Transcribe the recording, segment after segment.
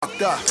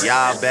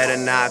Y'all better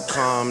not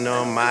come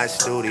to my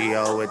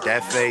studio with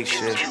that fake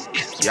shit.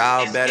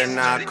 Y'all better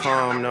not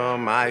come to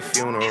my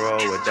funeral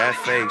with that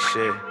fake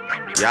shit.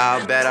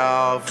 Y'all better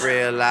off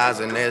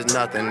realizing there's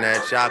nothing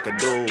that y'all could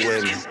do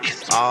with me.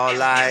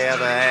 All I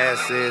ever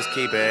ask is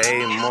keep it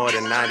 8 more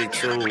than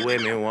 92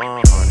 with me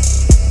 100.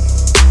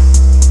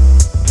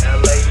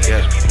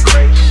 Yeah,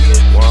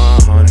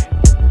 100.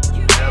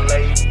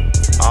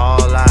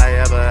 All I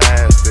ever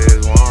ask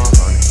is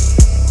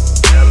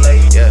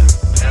 100. Yeah,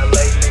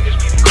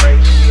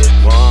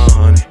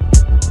 100.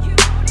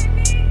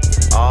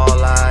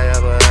 All I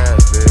ever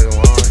ask is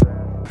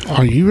 100.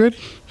 Are you ready?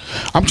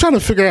 I'm trying to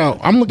figure out.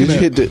 I'm looking at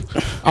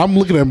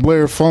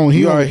Blair's phone.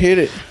 He already hit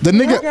it. The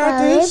nigga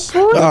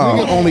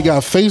only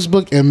got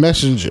Facebook and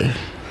Messenger.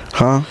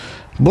 Huh?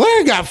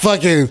 Blair got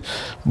fucking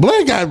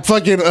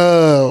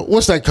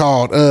what's that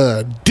called?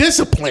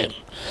 Discipline.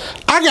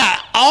 I got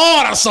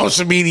all the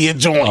social media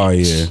joints. Oh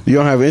yeah. You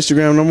don't have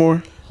Instagram no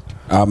more?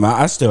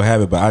 I still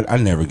have it, but I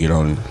never get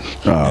on it.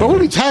 But we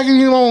be tagging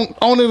you on it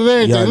and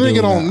everything. Yeah, They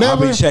get on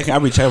never. I be checking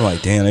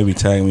like, damn, they be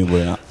tagging me,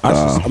 but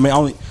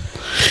only.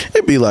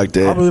 It be like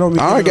that. I really don't be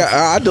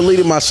I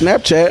deleted my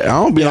Snapchat. I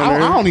don't be on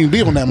there. I don't even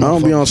be on that. I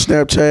don't be on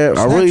Snapchat.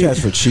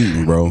 Snapchat's for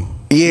cheating, bro.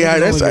 Yeah,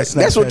 that's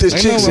what this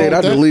chick said.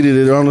 I deleted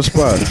it on the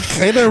spot.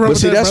 Ain't nothing wrong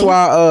with that, that's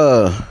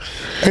brother. why.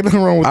 Ain't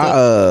nothing wrong with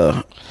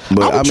that.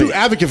 But I'm a true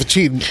advocate for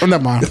cheating. Oh,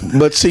 never mind.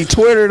 But see,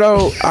 Twitter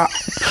though, I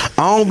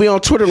don't be on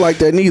Twitter like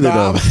that neither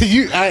though.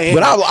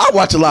 But I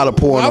watch a lot of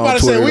porn on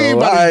Twitter. We ain't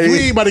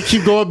about to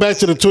keep going back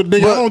to the Twitter.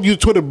 Nigga, I don't use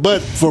Twitter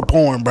but for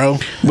porn, bro.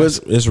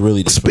 But it's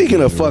really speaking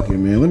of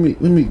fucking, man. Let me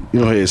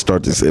go ahead and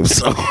start this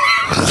episode.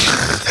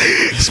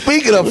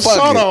 Speaking of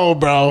fucking, hold on,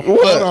 bro.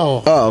 What?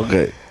 Hold on. Oh,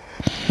 okay.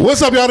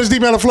 What's up, y'all? This is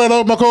D-Man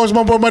Flato. My co-host,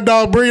 my boy, my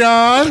dog,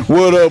 Breon.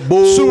 What up,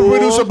 boy? Super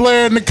producer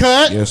Blair in the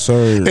cut. Yes,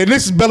 sir. And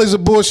this is Bellies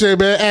of Bullshit,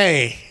 man.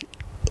 Hey.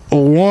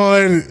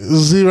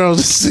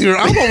 1-0-0.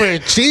 I'm over here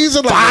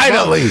cheesing like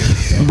finally,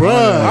 bro.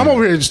 I'm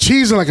over here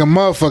cheesing like a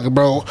motherfucker,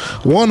 bro.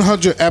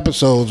 100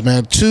 episodes,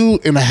 man.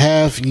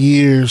 2.5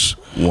 years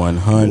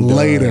 100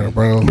 later,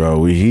 bro. Bro,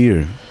 we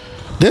here.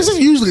 This is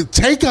usually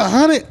take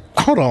 100.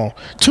 Hold on,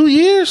 2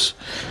 years.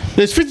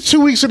 There's 52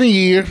 weeks in a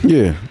year.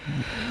 Yeah.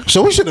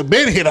 So we should have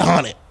been hit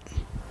 100. It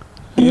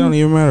don't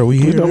even matter. We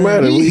here. It don't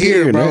matter. We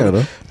here, bro.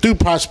 Now, through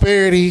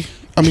prosperity.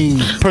 I mean,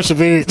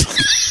 perseverance.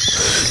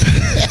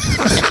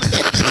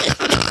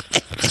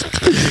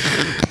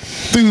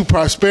 Through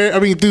prosperity. I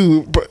mean,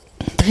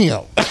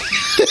 damn.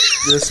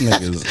 This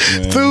nigga's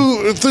man.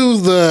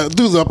 through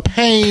the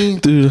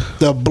pain,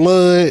 the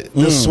blood,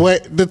 the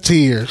sweat, the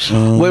tears.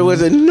 Wait,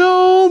 was it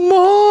no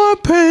more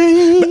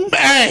pain?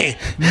 Hey,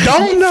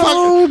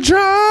 no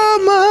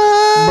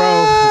drama,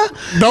 bro.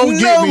 Don't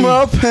get me. No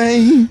more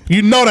pain.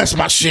 You know that's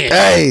my shit.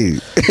 Hey,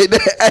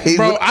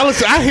 bro. I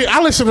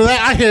listen to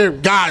that. I hear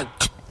God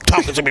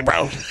talking to me,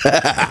 bro.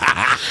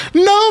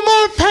 No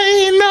more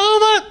pain, no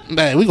more.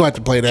 Man, we gonna have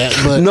to play that.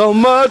 But no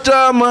more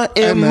drama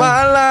in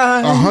my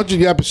life.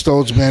 100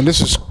 episodes, man.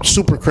 This is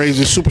super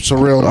crazy, super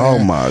surreal. Man. Oh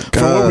my god!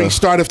 From where we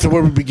started to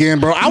where we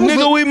began, bro.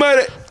 We made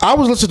it. I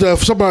was listening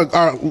to some of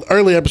our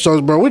early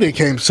episodes, bro. We done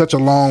came such a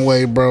long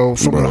way, bro.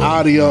 From the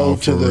audio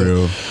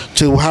to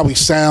how we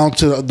sound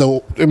to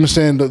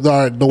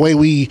the way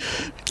we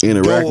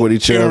interact with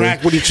each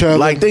other.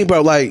 Like think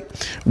about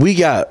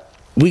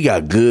we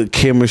got good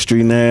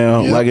chemistry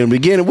now. Yep. Like in the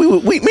beginning,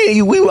 me and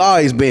you, we've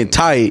always been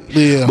tight.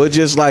 Yeah. But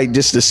just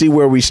to see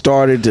where we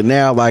started to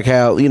now, like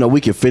how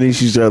we can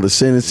finish each other's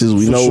sentences.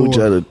 We know each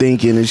other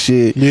thinking and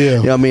shit. Yeah. You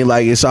know what I mean?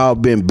 Like it's all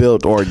been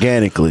built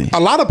organically. A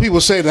lot of people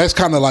say that's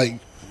kind of like,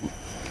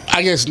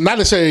 I guess not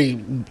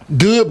necessarily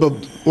good, but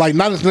like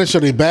not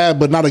necessarily bad,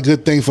 but not a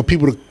good thing for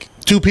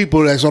two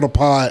people that's on a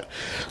pod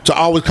to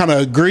always kind of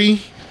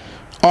agree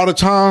all the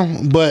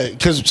time, but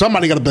because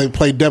somebody got to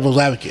play devil's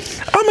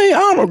advocate. I mean, I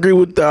don't agree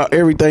with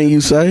everything you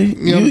say.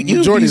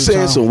 You be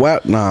saying some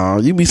wild. Nah,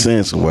 you be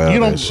saying some wild. You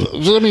don't.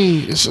 I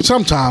mean,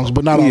 sometimes,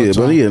 but not all the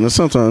time. But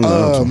sometimes.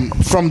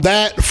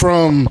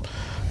 From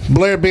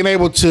Blair being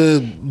able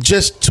to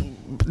just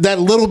that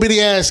little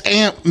bitty ass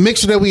amp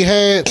mixer that we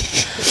had.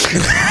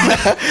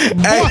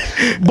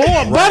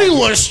 Buddy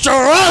was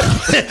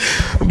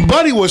struggling.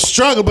 Buddy was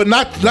struggling, but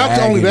not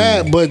only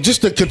that, but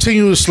just to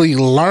continuously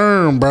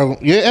learn, bro.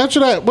 Yeah, answer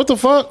that. What the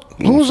fuck?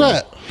 Who was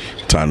that?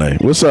 Tane.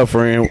 What's up,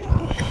 friend?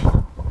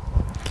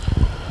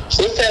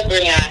 What's up,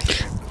 Brian?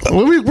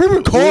 We're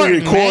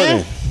recording.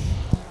 Man.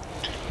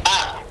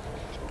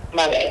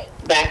 My bad.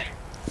 Bye.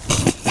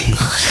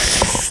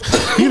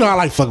 You know I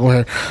like fucking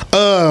with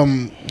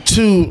her.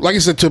 Like I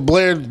said, to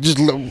Blair, just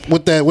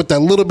with that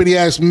little bitty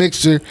ass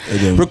mixer,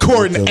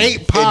 recording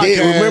 8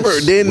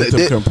 podcasts. Then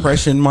the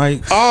compression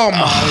mic. Oh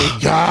my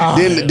god!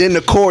 Then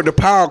the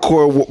power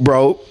cord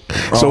broke,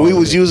 so we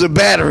was using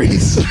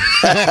batteries. When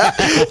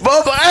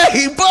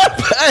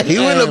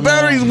the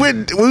batteries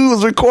went, we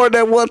was recording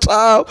that one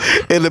time,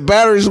 and the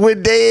batteries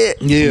went dead.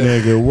 Yeah,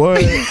 nigga,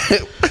 what?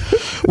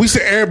 We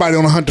sent everybody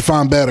on a hunt to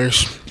find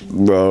betters.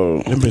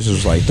 bro. Them bitches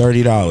was like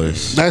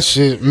 $30. That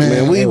shit,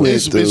 man.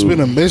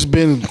 It's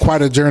been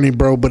quite a journey,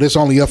 bro. But it's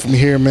only up from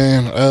here,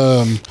 man.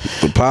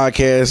 The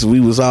podcast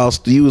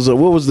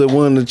what was the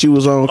one that you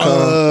was on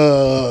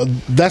called?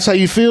 That's How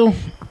You Feel.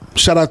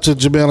 Shout out to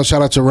Jamel,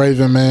 shout out to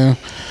Raven, man.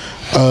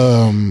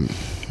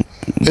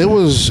 It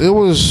was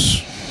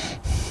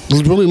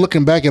really,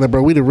 looking back at it,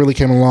 bro, we really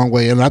came a long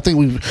way, and I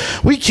think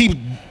we keep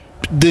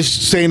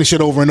saying this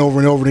shit over and over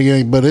and over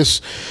again, but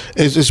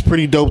it's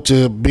pretty dope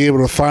to be able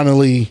to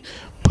finally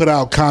put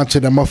out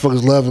content that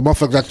motherfuckers love, and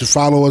motherfuckers actually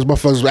follow us,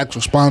 motherfuckers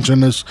actually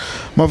sponsoring us,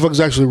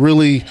 motherfuckers actually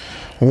really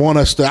want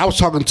us to. I was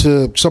talking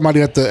to somebody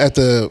at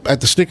the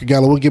Sneaker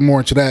Gala. We'll get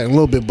more into that in a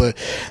little bit, but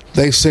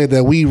they said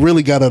that we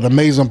really got an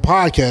amazing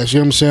podcast. You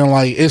know what I'm saying?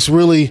 Like, it's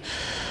really,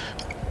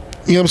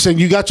 you know what I'm saying?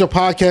 You got your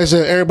podcast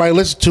that everybody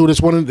listens to.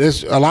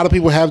 A lot of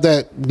people have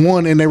that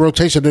one in their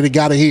rotation that they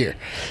got to hear.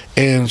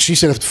 And she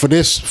said, for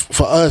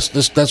us,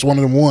 that's one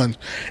of them ones.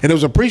 And it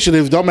was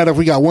appreciative. Don't matter if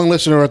we got one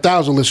listener or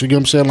 1,000 listeners. You know what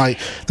I'm saying? Like,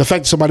 the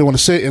fact that somebody want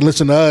to sit and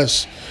listen to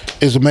us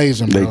is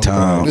amazing, bro.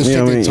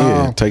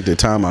 Take their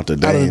time out the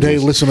day. Out of the day,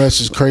 listen to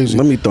us is crazy.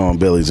 Let me throw on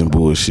bellies and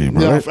bullshit,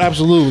 bro. Yeah,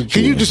 absolutely.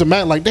 Can you just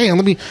imagine, like, damn,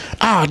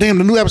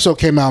 the new episode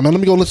came out, man.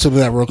 Let me go listen to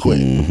that real quick.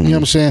 You know what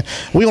I'm saying?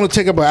 We only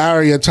take up an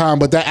hour at a time,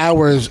 but that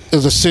hour is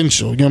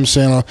essential. You know what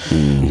I'm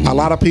saying? A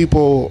lot of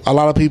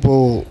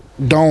people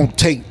don't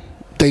take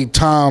their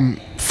time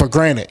for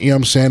granted. You know what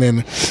I'm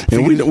saying?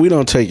 And we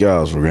don't take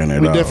y'all's for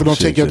granted. We definitely don't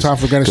take your time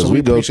for granted. Because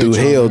we go through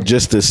hell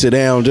just to sit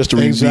down, just to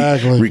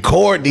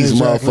record these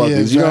motherfuckers. Yeah,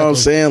 exactly. You know what I'm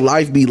saying?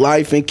 Life be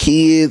life and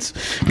kids,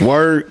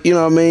 work. You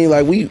know what I mean?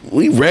 Like we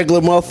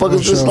regular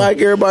motherfuckers just like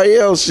everybody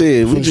else.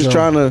 Shit, we just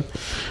trying to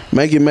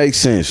make it make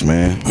sense,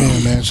 man.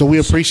 Yeah, man. So we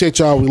appreciate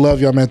y'all. We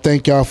love y'all, man.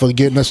 Thank y'all for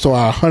getting us to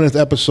our 100th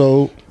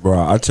episode.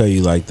 Bro, I tell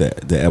you, like,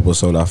 the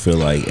episode I feel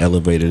like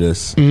elevated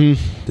us,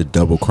 the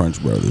Double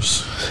Crunch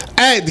Brothers.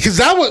 Hey, because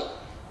I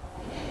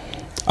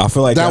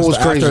feel like that was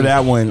crazy. After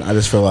that one, I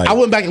just feel like I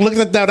went back and looked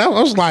at that. I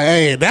was like,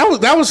 hey,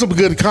 that was some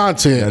good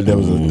content. That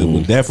was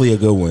definitely a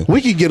good one.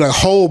 We could get a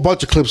whole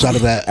bunch of clips out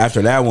of that.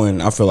 After that one,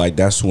 I feel like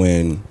that's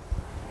when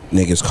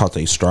niggas caught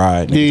their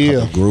stride, caught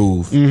the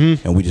groove,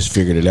 and we just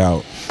figured it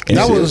out. And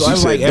that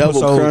was like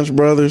Double Crunch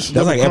Brothers.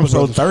 That was like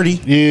episode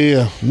 30.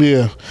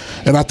 Yeah.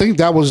 And I think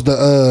that was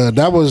the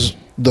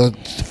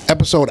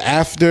episode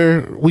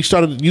after we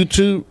started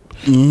YouTube.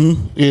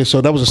 Yeah,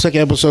 so that was the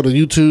second episode of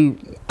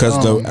YouTube.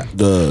 Because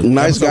the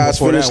Nice Guys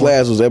Finished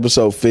Last was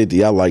episode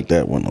 50. I like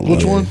that one a lot.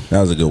 Which one?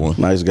 That was a good one.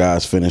 Nice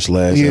Guys Finished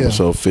Last,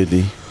 episode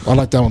 50. I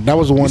like that one. That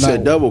was the one. You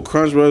said Double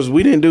Crunch Brothers.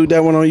 We didn't do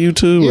that one on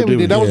YouTube. Yeah, we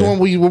did. That was the one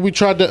where we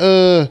tried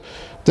to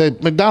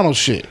that McDonald's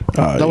shit.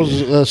 That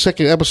was the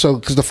second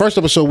episode, because the first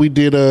episode we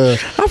did.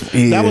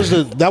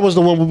 That was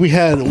the one where we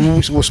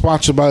were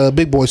sponsored by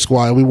Big Boy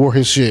Squad. We wore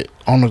his shit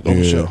on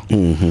the show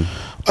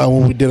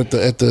when we did it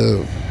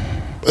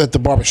at the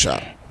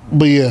barbershop.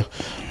 But yeah,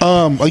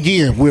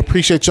 again, we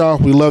appreciate y'all.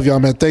 We love y'all,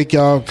 man. Thank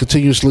y'all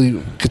continuously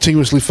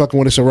fucking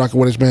with us and rocking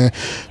with us, man.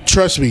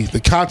 Trust me, the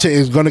content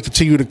is going to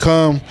continue to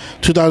come.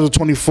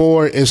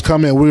 2024 is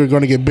coming. We're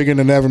going to get bigger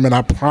than ever, man.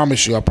 I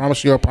promise you.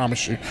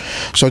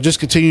 So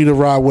just continue to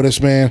ride with us,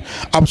 man.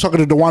 I was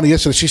talking to Dewana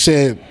yesterday. She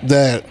said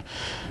that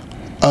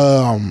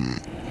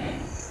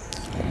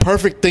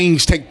perfect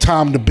things take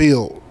time to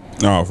build.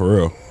 Oh, for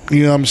real.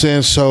 You know what I'm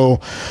saying? So,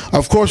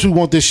 of course, we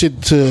want this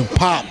shit to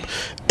pop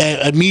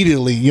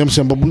immediately. You know what I'm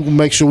saying? But we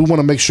want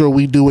to make sure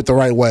we do it the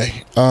right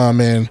way.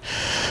 And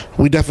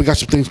we definitely got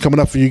some things coming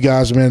up for you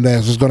guys, man,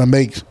 that's going to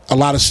make a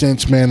lot of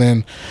sense, man.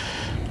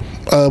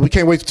 And we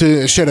can't wait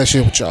to share that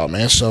shit with y'all,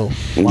 man. So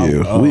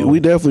we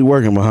definitely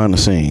working behind the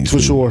scenes for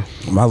sure.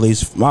 I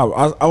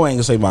wasn't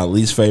gonna say my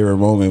least favorite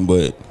moment,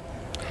 but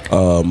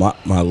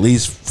my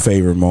least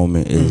favorite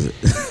moment is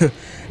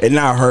and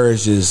not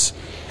hers, just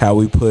how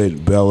we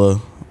put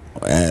Bella.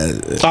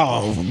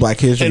 Black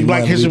History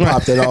Month, we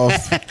popped it off.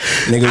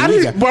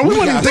 Nigga,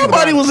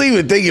 nobody was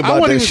even thinking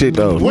about that shit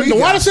though. When the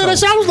water said that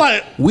shit, I was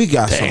like, we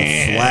got some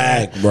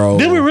flack, bro.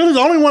 Did we really? The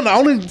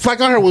only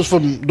flack I heard was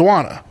from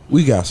Dewana.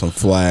 We got some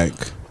flack.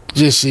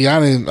 Just see, I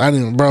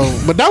didn't, bro.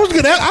 But that was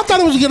good. I thought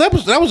it was a good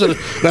episode. That was an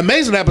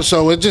amazing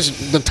episode. It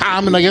just the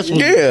timing, I guess. Was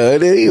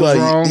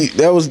wrong.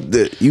 That was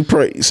you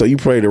pray. So you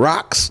pray the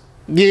rocks.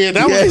 Yeah,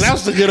 that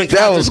was the good.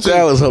 That was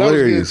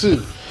hilarious. That was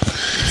good too.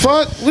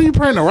 Fuck, what are you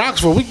praying the rocks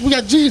for? We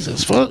got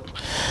Jesus. Fuck.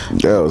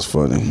 That was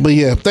funny. But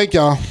yeah, thank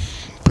y'all.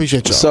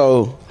 Appreciate y'all.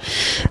 So,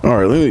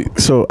 all right,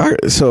 So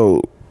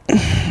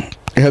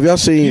have y'all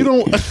seen? You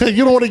don't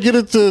want to get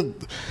into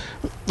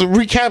the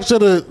recaps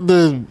of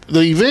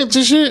the events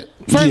and shit.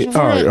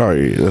 All right.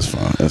 Yeah,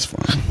 that's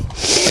fine.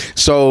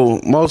 So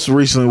most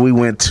recently, we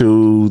went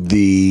to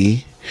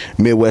the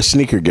Midwest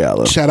Sneaker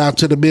Gala. Shout out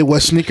to the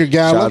Midwest Sneaker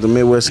Gala. Shout out to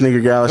Midwest Sneaker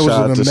Gala.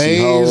 Shout out to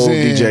C-Ho,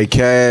 DJ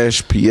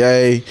Cash,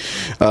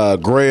 PA,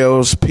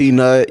 Grails,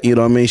 Peanut. You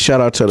know what I mean? Shout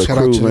out to the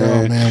crew,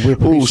 man. We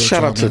appreciate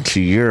shout out to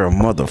Tierra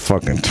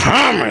motherfucking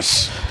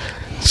Thomas.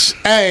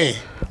 Hey,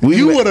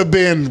 You would have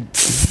been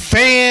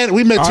fan.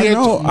 We met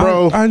TNT,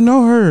 bro. I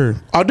know her.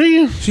 Oh, do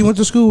you? She went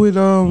to school with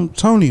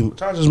Tony,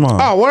 Tasha's mom.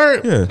 Oh,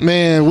 word? Yeah.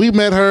 Man, we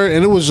met her,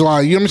 and it was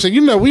like, you know what I'm saying?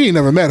 You know, we ain't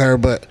never met her,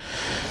 but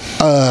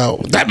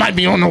that might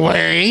be on the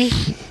way.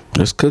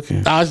 It's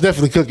cooking. Oh, it's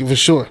definitely cooking for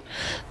sure.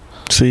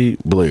 See,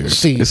 Blair.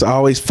 It's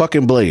always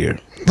fucking Blair.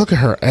 Look at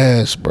her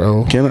ass,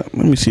 bro. Let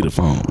me see the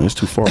phone. It's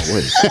too far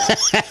away.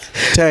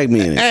 Tag me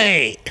in it.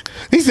 Hey,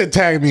 he said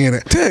tag me in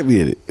it. Tag me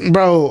in it,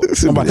 bro.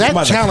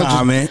 That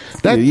challenge.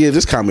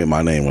 Just comment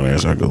my name on there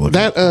so I can look.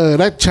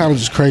 That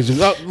challenge is crazy.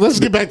 Let's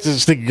get back to the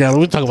sticker gallery.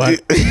 We'll talk about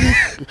it.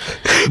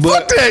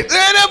 But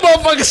that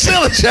motherfucking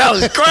ceiling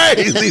challenge is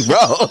crazy,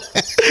 bro.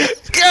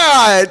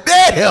 God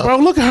damn, bro.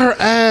 Look at her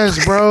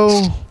ass,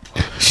 bro.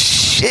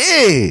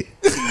 Shit.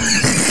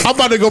 I'm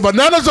about to go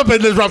bananas up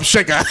in this rump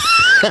shaker.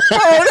 Bro,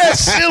 that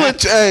ceiling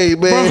hey,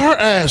 man. Bro, her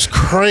ass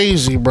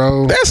crazy,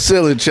 bro. That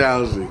ceiling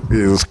challenge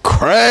is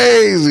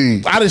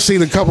crazy. I done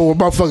seen a couple of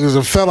motherfuckers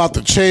that fell out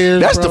the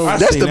chairs. That's the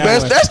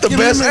best. That's the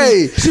best.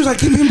 Hey, she was like,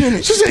 "Give me a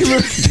minute." She said,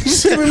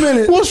 "Give me a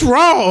minute." What's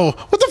wrong?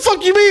 What the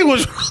fuck you mean?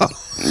 What's wrong?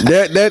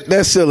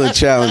 That ceiling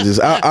challenges.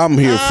 I'm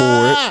here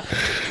for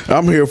it.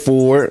 I'm here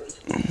for it.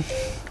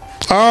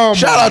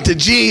 Shout out to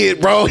G,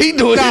 bro. He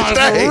doing his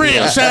thing. For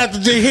real. Shout out to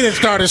G. He done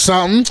started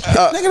something.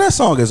 Nigga, that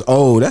song is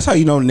old. That's how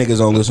you know niggas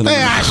don't listen to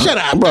music. Shut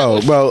up,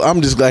 bro.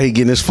 I'm just glad he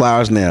getting his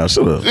flowers now.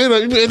 Shut up.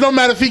 It don't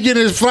matter if he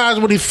getting his flowers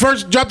when he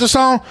first dropped the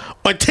song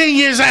or 10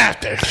 years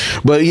after.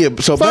 But yeah,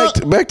 so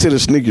back to the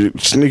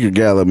sneaker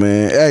gala,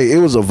 man. Hey, it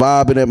was a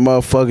vibe in that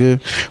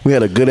motherfucker. We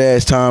had a good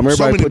ass time.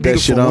 Everybody put that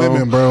shit on.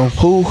 Women, bro.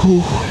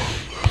 Who?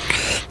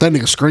 That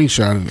nigga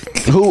screenshotted it.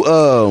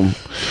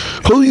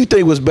 Who you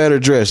think was better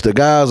dressed, the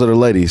guys or the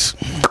ladies?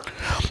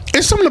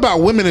 It's something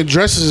about women in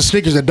dresses and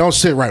sneakers that don't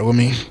sit right with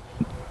me.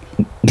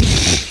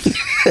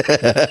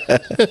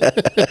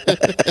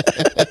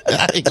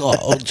 I ain't gonna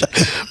hold you,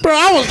 bro.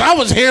 I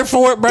was here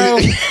for it, bro.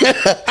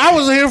 I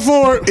was here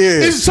for it.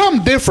 Yeah. It's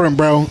something different,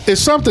 bro.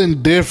 It's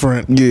something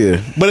different.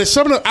 Yeah, but it's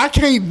something I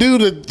can't do.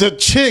 The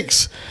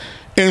chicks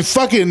in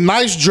fucking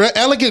nice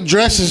elegant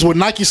dresses with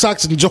Nike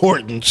socks and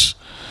Jordans.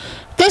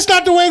 That's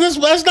not the way that's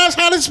not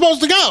how it's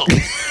supposed to go.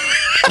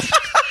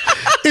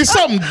 It's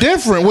something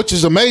different, which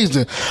is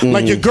amazing.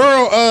 Like your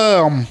girl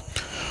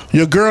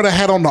that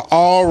had on the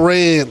all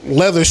red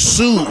leather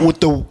suit with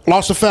the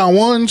lost and found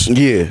ones.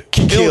 Yeah,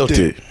 killed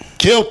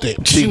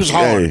it. She was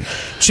hard.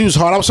 She was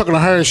hard. I was talking to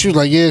her. She was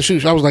like, "Yeah."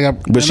 I was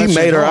like, "But she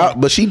made her out."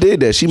 But she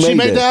did that. She made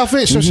the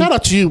outfit. So shout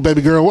out to you,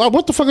 baby girl.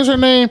 What the fuck is her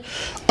name?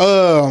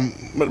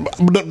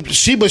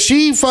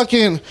 She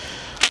fucking.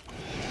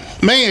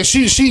 Man,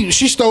 she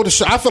stole the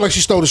show. I feel like she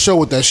stole the show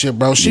with that shit,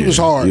 bro. She was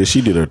hard. Yeah,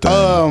 she did her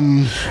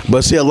thing.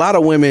 But see, a lot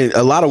of women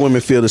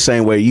feel the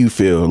same way you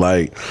feel.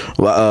 Like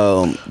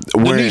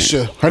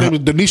Denisha, her name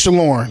is Denisha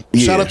Lauren.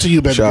 Yeah, shout out to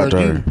you, baby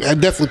girl. I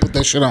definitely put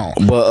that shit on.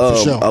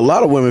 But sure. A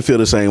lot of women feel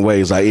the same way.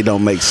 It's like it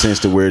don't make sense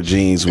to wear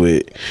jeans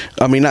with.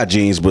 I mean, not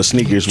jeans, but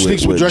sneakers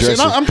with dresses.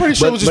 I'm pretty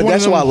sure. But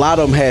that's why a lot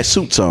of them had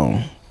suits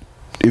on.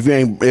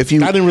 If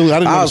you,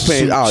 I was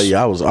paying. Oh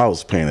yeah, I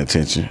was paying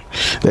attention.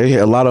 They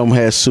had, a lot of them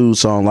had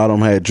suits on. A lot of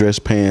them had dress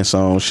pants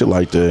on. Shit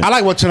like that. I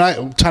like what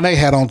Tanae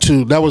had on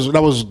too. That was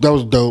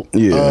dope.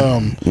 Yeah,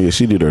 yeah,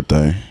 she did her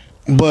thing.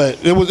 But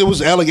it was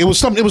elegant.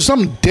 It was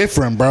something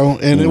different, bro.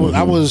 And it was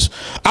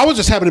I was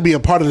just happy to be a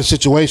part of the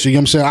situation. You know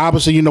what I'm saying?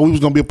 Obviously, we was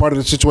gonna be a part of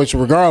the situation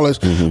regardless.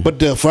 But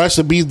for us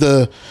to be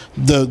the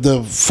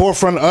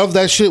forefront of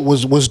that shit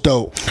was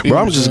dope. Bro,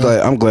 I'm just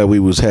glad. I'm glad we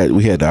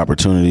had the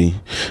opportunity.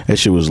 That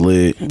shit was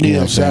lit.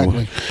 Yeah,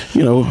 exactly.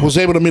 Was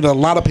able to meet a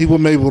lot of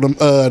people, able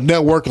to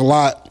network a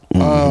lot.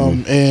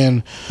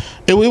 And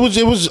it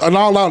was an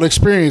all out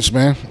experience,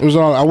 man. It was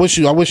all. I wish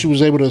you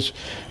was able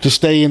to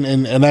stay in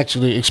and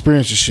actually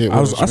experience the shit.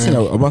 I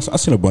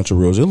seen a bunch of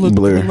reels. It looked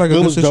like a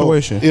good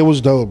situation. It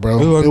was dope,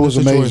 bro. It was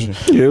amazing.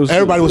 Yeah,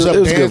 everybody was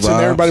up dancing.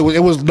 Everybody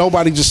it was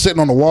nobody just sitting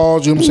on the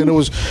walls. You know what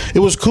I'm saying? It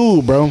was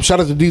cool, bro. Shout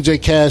out to DJ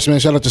Cash, man.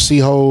 Shout out to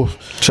C-Ho.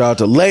 Shout out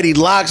to Lady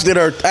Locks did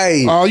her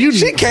thing.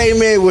 She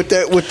came in with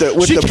the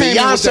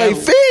Beyonce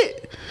fit.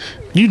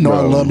 You know, bro.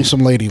 I love me some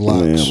Lady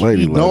Locks.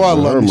 Man, I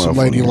love me some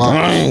Lady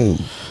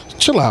Locks.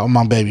 Chill out with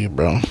my baby,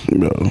 bro.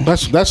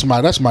 That's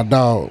my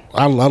dog.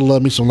 I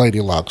love me some Lady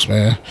Locks,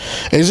 man.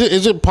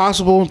 Is it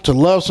possible to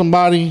love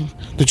somebody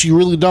that you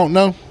really don't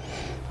know?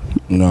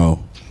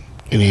 No.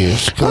 It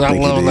is. Because I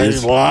love Lady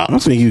Locks. I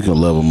think you can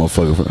love a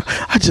motherfucker.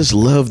 I just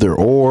love their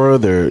aura,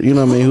 you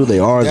know what I mean, who they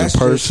are as a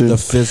person. The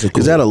physical.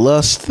 Is that a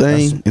lust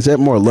thing? Is that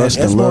more lust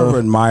than love? It's more of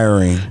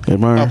admiring.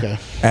 Okay.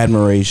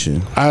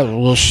 Admiration.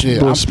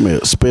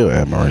 Spell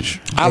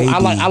admiration.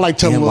 I like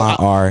telling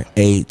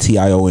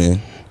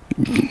MIRATION.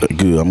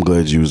 Good. I'm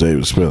glad you was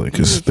able to spell it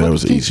because that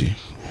was easy.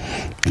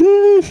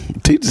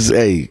 Teachers,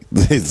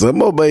 some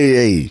more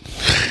baby.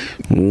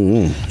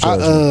 Not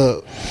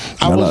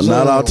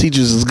all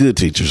teachers is good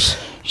teachers.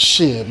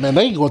 Shit, man,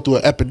 they going through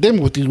an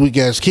epidemic with these weak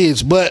ass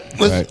kids. But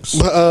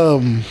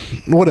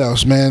what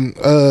else, man?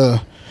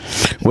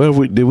 Well,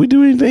 did we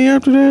do anything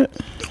after that?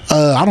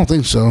 I don't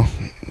think so.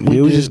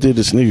 We just did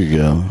the sneaker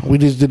gala. We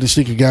just did the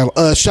sneaker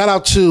gala. Shout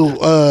out to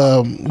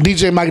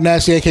DJ Mike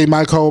Nasty, aka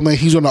Mike Coleman.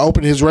 He's going to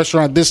open his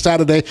restaurant this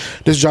Saturday.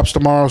 This drops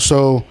tomorrow.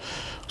 So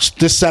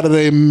this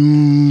Saturday,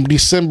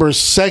 December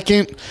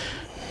 2nd,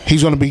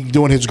 he's going to be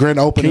doing his grand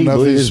opening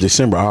of his. It's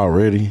December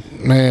already.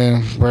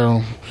 Man,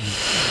 bro,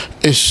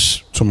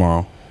 it's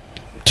tomorrow.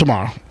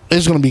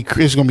 It's gonna be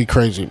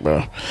crazy,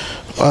 bro.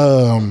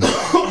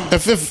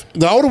 If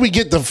the older we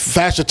get, the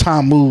faster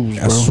time moves,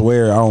 bro. I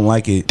swear I don't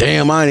like it.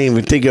 Damn, I didn't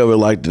even think of it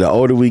like the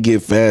older we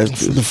get,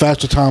 faster. The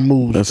faster time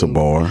moves. That's a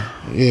bar.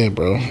 Yeah,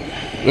 bro.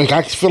 Like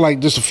I feel like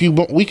just a few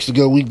weeks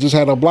ago we just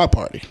had a block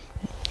party.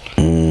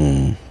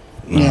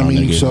 You know what I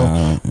mean? Nigga, so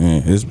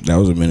that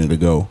was a minute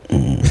ago.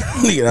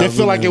 They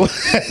feel like it was.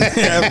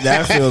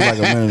 that feels like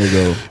a minute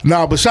ago.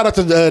 No, but shout out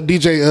to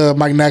DJ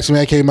Mike Naxman,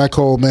 aka Mike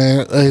Cole,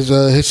 man.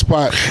 His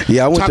spot.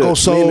 Yeah, I went Taco to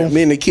Soul.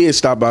 Me and the kids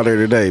stopped out there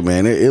today,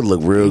 man. It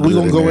looked real good. We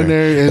gonna go in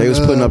there. And, they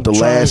was putting up the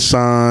last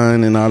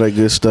sign and all that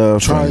good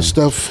stuff. Trying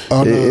stuff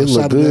on it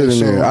looked good in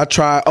so. there. I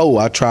tried a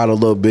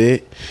little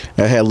bit.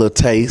 I had a little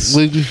taste.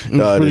 He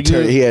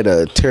had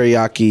a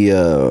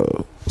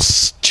teriyaki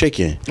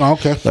chicken. Oh,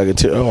 okay.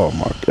 Oh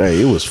my!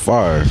 Hey, it was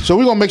fire. So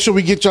we're gonna make sure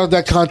we get y'all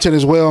that content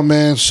as well,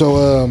 man.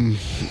 So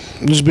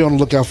just be on the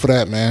lookout for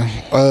that, man.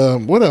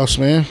 What else,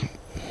 man?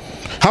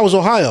 How was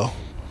Ohio?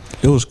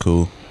 It was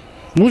cool.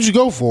 What'd you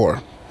go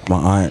for?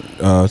 My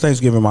aunt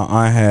Thanksgiving. My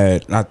aunt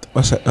had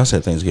I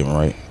said Thanksgiving,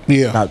 right?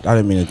 Yeah. I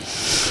didn't mean it.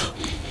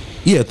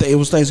 Yeah, it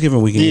was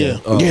Thanksgiving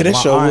weekend. Yeah, that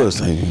show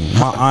was.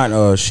 My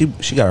aunt, she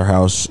got her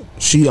house.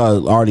 She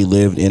already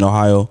lived in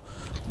Ohio.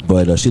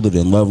 But she lived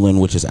in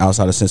Loveland, which is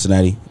outside of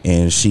Cincinnati,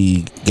 and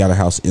she got a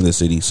house in the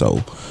city. So,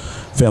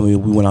 family,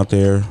 we went out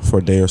there for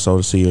a day or so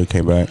to see her.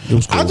 Came back. It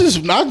was cool. I've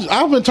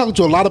been talking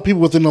to a lot of people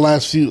within the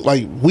last few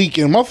week,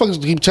 and motherfuckers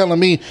keep telling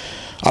me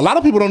a lot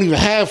of people don't even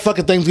have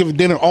fucking Thanksgiving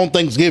dinner on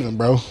Thanksgiving,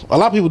 bro. A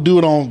lot of people do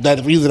it on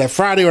that either that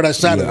Friday or that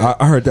Saturday. Yeah,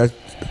 I heard that.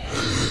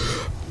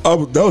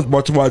 That was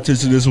brought to my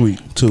attention this week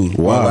too.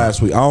 Wow.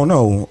 Last week, I don't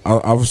know.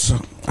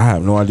 I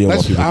have no idea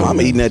what people. I'm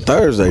eating that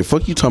Thursday.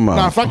 Fuck you talking about?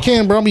 Nah, if I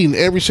can, bro, I'm eating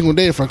every single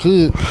day if I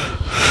could.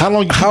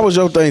 How was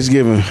your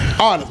Thanksgiving?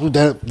 Oh,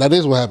 that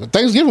is what happened.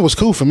 Thanksgiving was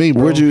cool for me,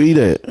 bro. Where'd you eat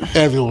at?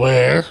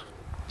 Everywhere.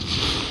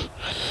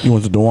 You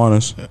went to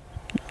Dewanas?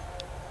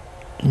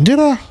 Did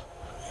I?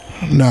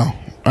 No,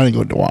 I didn't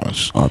go to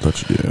Dewanas. Oh, I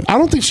thought you did. I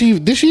don't think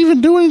did she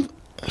even do it?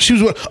 She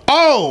was.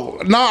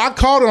 Oh no! I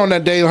called her on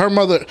that day. Her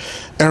mother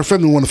and her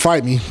family wanted to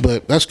fight me,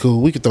 but that's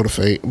cool. We could throw the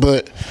fade.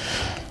 But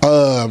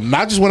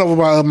I just went over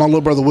by my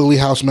little brother Willie's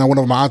house. Man, I went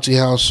over my auntie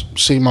house.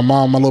 See my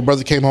mom. My little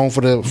brother came home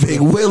for the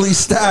Big Willie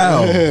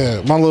style.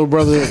 Yeah, my little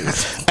brother.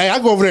 Hey, I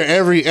go over there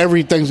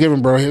every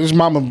Thanksgiving, bro. His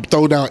mama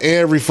throw down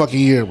every fucking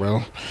year,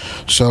 bro.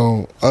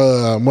 So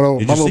my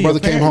little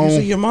brother came home. Did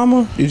you see your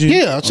mama?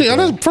 Yeah, that's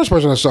the first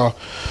person I saw.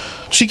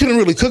 She couldn't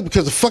really cook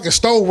because the fucking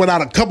stove went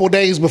out a couple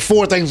days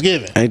before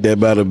Thanksgiving. Ain't that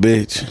about a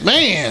bitch?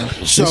 Man.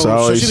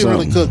 So she didn't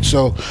really cook.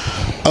 So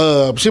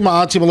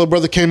my auntie, my little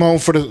brother came home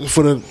for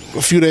the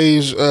a few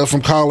days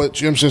from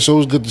college. You know what I'm saying? So it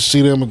was good to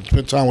see them and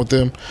spend time with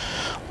them.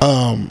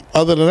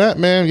 Other than that,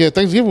 man, yeah,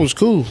 Thanksgiving was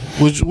cool.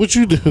 What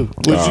you do?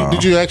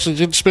 Did you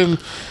actually spend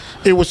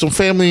it with some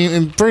family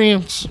and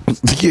friends?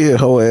 Yeah,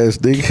 whole ass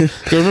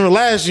nigga. Remember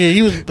last year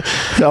he was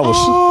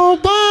all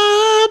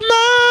by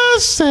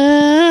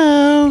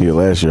myself. Yeah,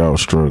 last year I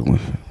was struggling,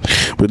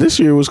 but this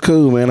year was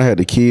cool, man. I had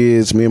the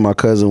kids. Me and my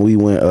cousin, we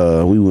went.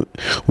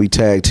 We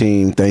tag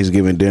team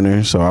Thanksgiving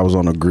dinner. So I was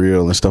on the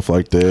grill and stuff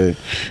like that.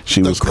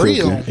 She was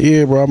cooking.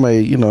 Yeah, bro.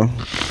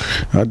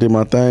 I did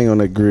my thing on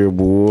that grill,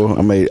 boy.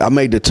 I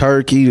made the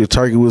turkey. The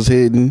turkey was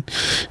hidden.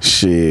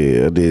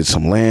 Shit, I did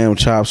some lamb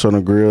chops on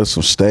the grill,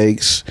 some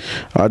steaks.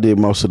 I did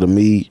most of the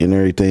meat and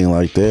everything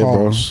like that,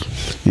 pause.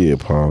 Bro. Yeah,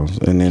 pause.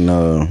 And then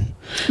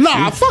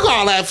nah, fuck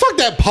all that. Fuck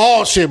that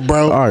pause shit,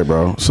 bro. All right,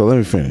 bro. So let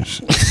me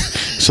finish.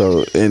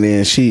 So and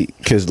then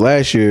because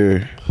last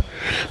year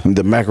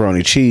the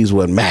macaroni cheese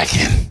wasn't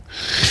macking.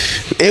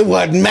 It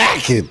wasn't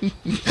macking.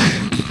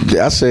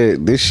 I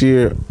said this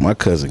year my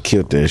cousin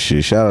killed that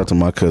shit. Shout out to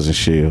my cousin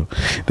Shell.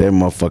 That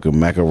motherfucking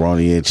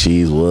macaroni and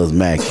cheese was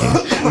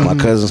macking. My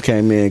cousins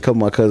came in. A couple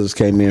of my cousins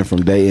came in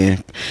from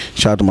Dayton.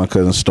 Shout out to my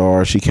cousin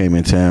Star. She came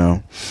in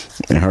town,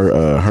 and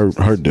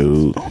her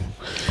dude.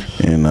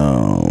 And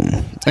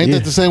ain't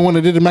that the same one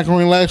that did the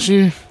macaroni last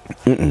year?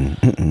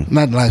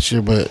 Not last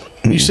year, but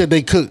you said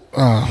they cooked.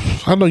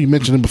 I know you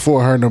mentioned it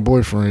before. Her and her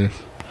boyfriend.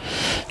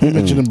 You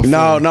mentioned him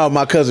before. No,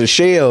 my cousin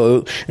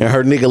Shell and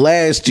her nigga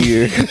last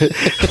year.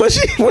 But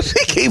she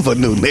keep a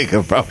new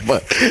nigga, bro.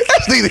 But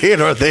that's neither here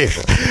nor there.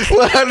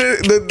 Well,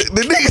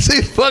 the nigga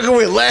she fucking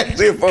with last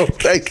year for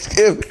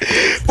Thanksgiving.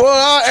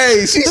 Boy,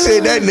 hey, she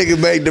said that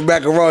nigga made the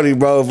macaroni,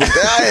 bro. But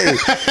hey,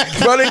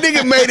 bro, the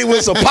nigga made it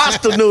with some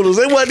pasta noodles.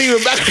 It wasn't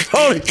even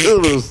macaroni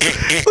noodles.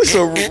 With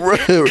some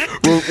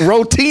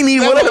rotini,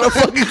 whatever the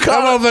fuck you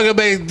call it. That motherfucker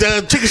made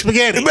chicken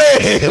spaghetti.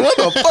 Man, what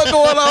the fuck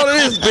going on in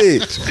this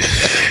bitch?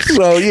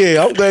 So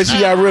yeah, I'm glad she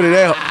got rid of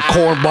that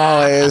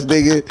cornball ass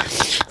nigga.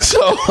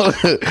 So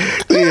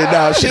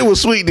shit was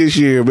sweet this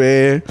year,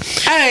 man.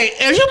 Hey,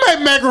 if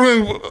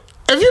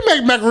you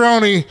make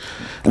macaroni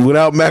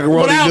without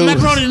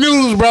macaroni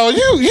noodles, bro,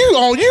 you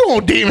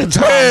on demon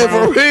time, man,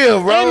 bro. for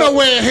real, bro. Ain't no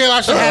way in hell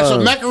I should have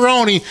some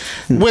macaroni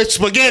with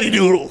spaghetti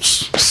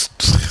noodles.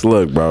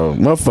 Look, bro,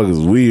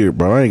 motherfuckers weird,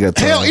 bro. I ain't got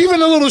time. Hell,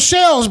 even the little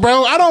shells,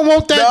 bro. I don't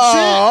want that shit.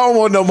 I don't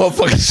want no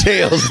motherfucking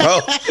shells,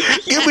 bro.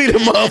 Give me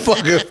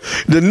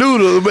the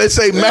noodle. They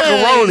say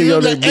macaroni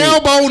on that bitch.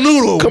 Elbow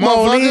noodle. Come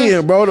on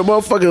in, bro. The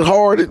motherfucking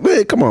hard.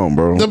 Man, come on,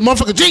 bro. The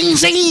motherfucker jing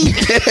zing.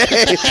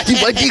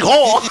 He's like, he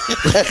hard.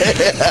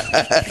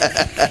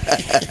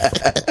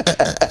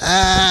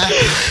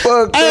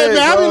 Hey, man,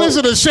 I be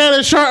listening to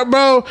Shannon Sharp,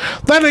 bro.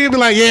 That nigga be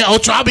like, yeah,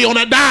 Ocho, I'll be on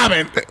that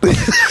diamond.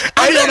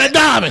 I'll be on that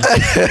diamond.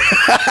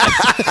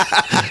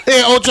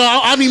 Yeah, Ocho,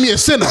 I need me a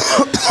center.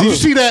 Did you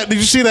see that? That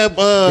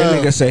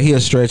nigga said he'll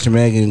stretch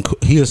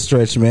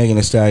Megan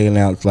Thee Stallion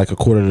out like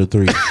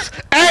 2:45.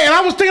 Hey, and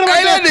I was thinking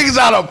about that nigga's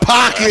out of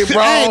pocket,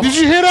 bro. Hey, did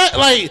you hear that?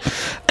 Like,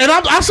 and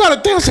I saw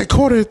the thing. I said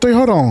 2:45.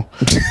 Hold on,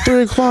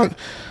 3:00.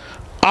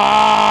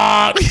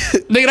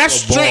 Nigga, that's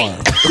straight.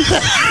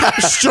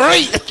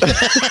 Straight.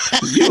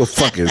 You a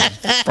fucking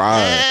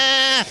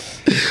fried.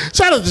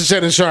 Shout out to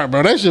Shannon Sharp,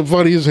 bro. That shit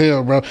funny as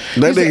hell, bro.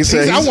 That nigga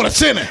said, I want a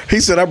center. He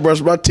said, I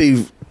brush my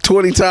teeth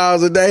 20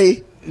 times a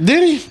day.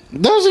 Did he?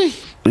 Does he?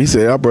 He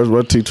said, I brush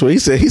my teeth 20.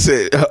 He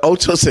said,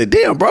 Ocho said,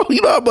 damn, bro,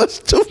 you know how much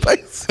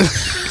toothpaste?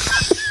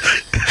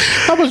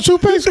 How much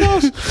toothpaste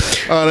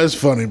costs? Oh, that's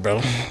funny,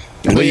 bro.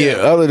 But yeah,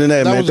 other than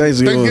that, man,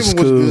 Thanksgiving was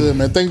cool. Good,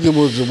 man. Thanksgiving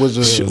was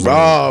a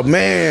oh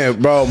man,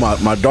 bro,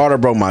 my daughter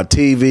broke my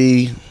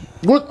TV.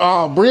 What?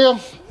 Oh, Bria,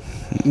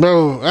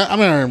 bro, I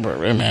mean, man,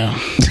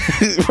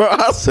 bro,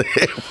 I said,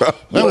 bro,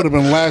 that would have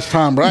been the last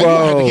time, bro. I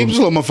had to keep this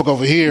little motherfucker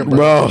over here,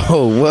 bro. What?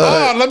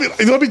 Oh,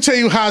 let me tell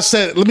you how I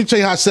set. Let me tell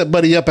you how I set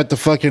Buddy up at the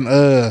fucking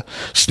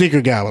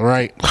sneaker gala,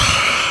 right?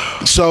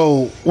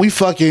 So we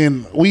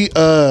doing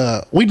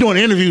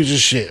interviews and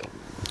shit.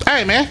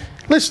 Hey, man,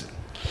 listen.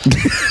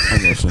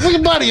 Look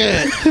at Buddy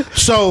at.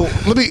 So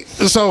let me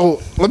tell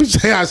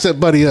you how I set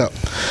Buddy up.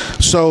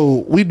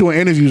 So we doing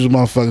interviews with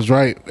motherfuckers,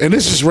 right? And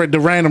this is the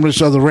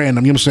randomest of the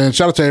random. You know what I'm saying?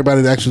 Shout out to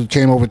everybody that actually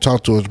came over and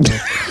talked to us, bro.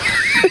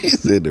 He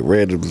said the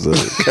random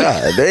stuff.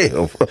 God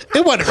damn.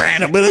 It wasn't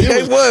random, but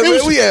it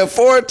was. We had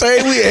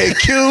Forte, we had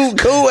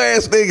cool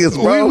ass niggas,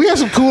 bro. We had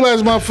some cool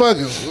ass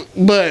motherfuckers,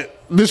 but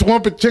this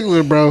one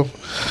particular, bro.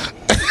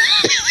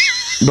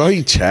 Bro,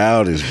 he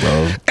childish,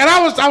 bro. And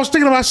I was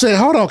thinking about, I said,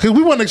 hold on, because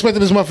we wasn't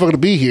expecting this motherfucker to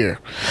be here.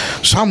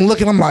 So I'm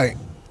looking, I'm like,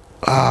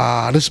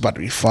 this is about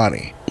to be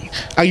funny.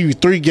 I give you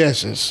 3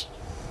 guesses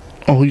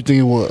on who you think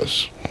it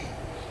was.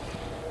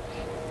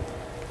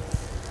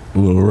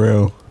 Lil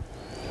Rel.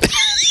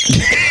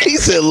 He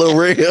said Lil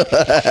Rel.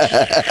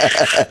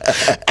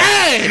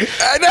 Hey,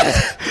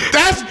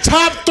 that's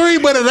top 3,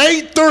 but it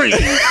ain't 3.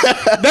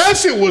 That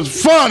shit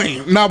was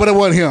funny. No, but it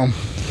wasn't him.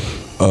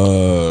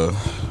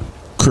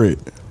 Crit.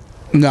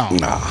 No.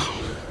 Nah.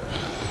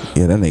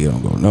 Yeah, that nigga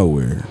don't go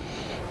nowhere.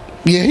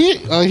 Yeah,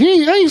 I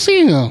ain't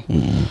seen him.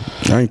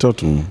 I ain't talked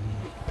to him.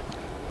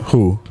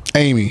 Who?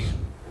 Amy.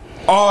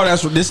 Oh,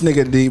 that's what this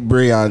nigga D.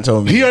 Breon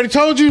told me. He already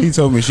told you? He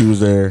told me she was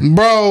there.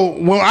 Bro,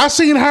 when I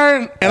seen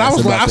her, and I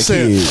was like, I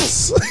said,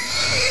 kids.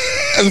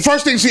 And the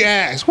first thing she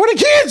asked, where the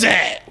kids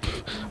at?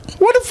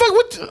 What the fuck?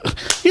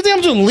 You think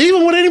I'm just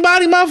leaving with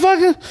anybody,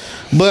 motherfucker?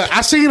 But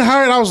I seen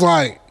her, and I was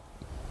like,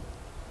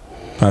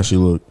 how she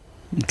look?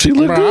 She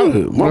look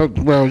good.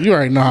 Bro, you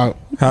already know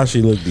how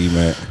she look,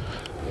 D-Mac.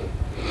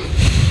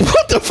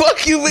 What the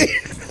fuck you mean?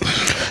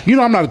 You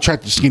know I'm not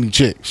attracted to skinny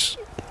chicks.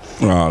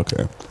 Oh,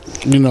 okay.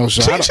 You know,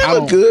 so she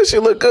look good. She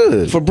look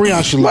good. For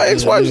Breon, she look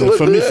good. Look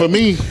for good.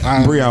 me,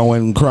 Breon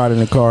went and cried in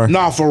the car.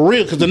 Nah, for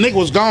real, because the nigga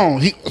was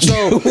gone. The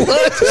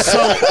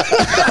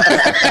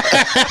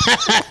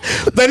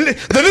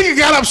nigga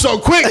got up so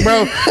quick,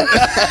 bro.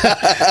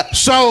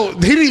 So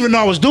he didn't even know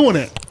I was doing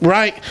it,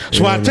 right?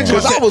 So I took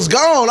I was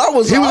gone.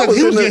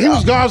 He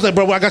was gone. I was like,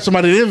 bro, I got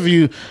somebody to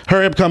interview.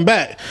 Hurry up, come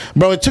back,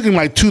 bro. It took him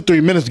like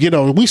 2-3 minutes to get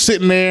over. We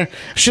sitting there.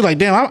 She like,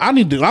 damn,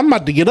 I'm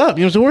about to get up.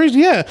 You know what I'm saying? Where is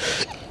he? Yeah.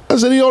 I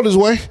said, he on his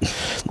way.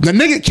 The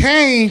nigga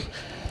came,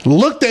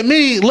 looked at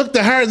me, looked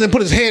at her, and then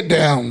put his head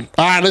down.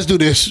 All right, let's do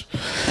this.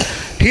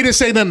 He didn't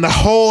say nothing the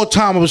whole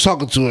time I was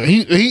talking to her.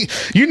 He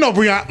you know,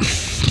 Breon.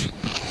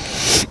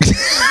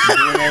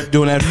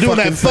 Doing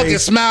that fucking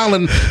smile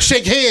and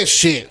shake head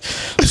shit.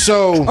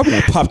 So I'm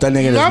gonna pop that nigga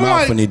in his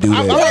mouth when he do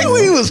that.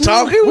 We was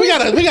talking. You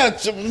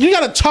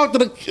gotta talk to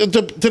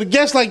the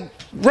guests like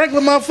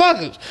regular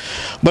motherfuckers.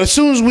 But as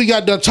soon as we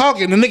got done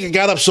talking, the nigga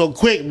got up so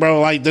quick,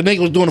 bro. Like the nigga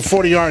was doing a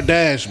 40-yard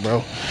dash,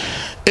 bro.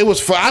 It was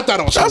fun. I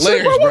thought it was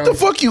hilarious, bro. What the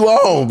fuck you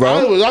on,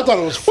 bro? I thought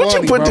it was funny.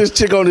 What you put this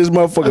chick on this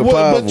motherfucking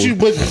pod?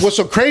 But what's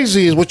so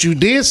crazy is what you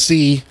did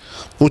see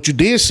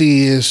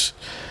is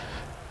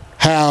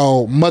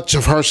how much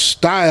of her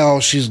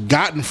style she's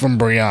gotten from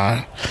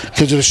Breon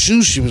because of the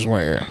shoes she was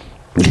wearing.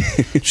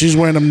 She's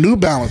wearing them New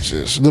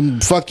Balances,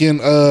 them fucking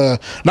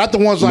not the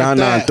ones like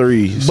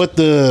 993s,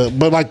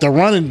 but like the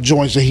running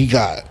joints that he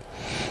got.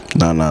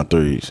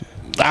 993s.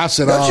 I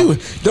said,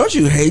 don't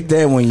you hate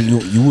that when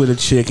you with a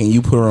chick and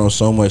you put her on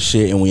so much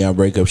shit, and when y'all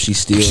break up, she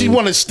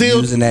want to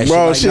using that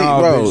bro, shit. Like,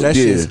 bro, that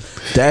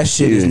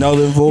shit is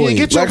null and void.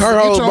 Yeah, like her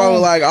whole bro,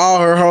 like all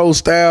her whole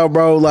style,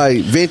 bro,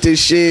 like vintage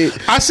shit.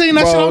 I seen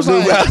that shit. I was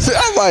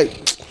I'm like,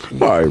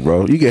 all right,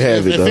 bro, you can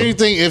have it. If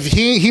anything, if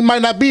he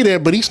might not be there,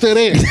 but he's still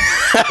there. No,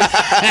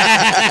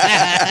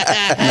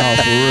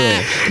 for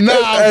real.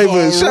 No, hey,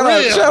 but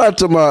shout out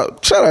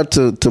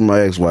to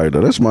my ex-wife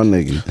though. That's my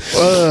nigga.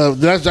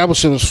 That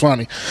shit was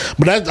funny,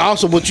 but that's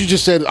also what you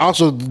just said.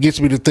 Also gets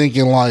me to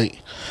thinking like,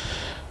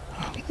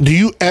 do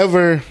you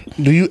ever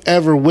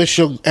wish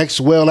your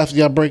ex well after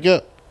y'all break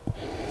up?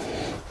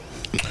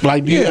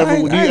 Like, do you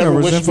ever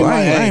wish him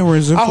like, I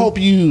hope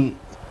you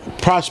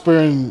prosper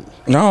and.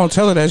 No, I don't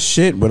tell her that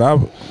shit, but I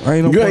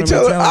ain't no. You ain't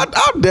tell her.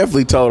 I've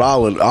definitely told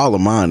all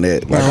of mine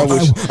that. Like,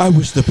 I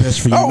wish the best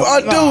for you. Oh,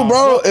 I do,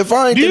 bro. If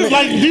I ain't, do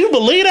you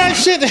believe that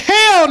shit?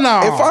 Hell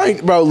no. If I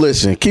ain't, bro,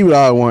 listen, keep it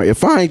all I want.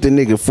 If I ain't the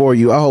nigga for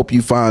you, I hope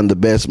you find the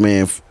best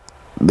man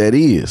that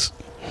is.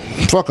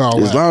 Fuck all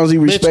that. As long as he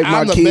respect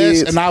my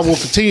kids, best, and I will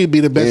continue to be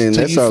the best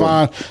until you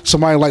find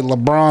somebody like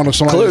LeBron or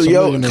somebody.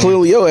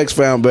 Clearly, your ex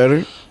found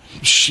better.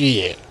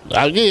 Shit,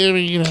 I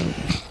mean, you know,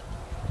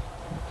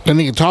 that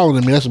nigga taller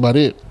than me. That's about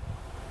it.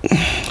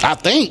 I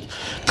think,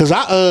 cause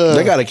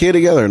they got a kid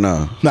together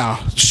now. Nah,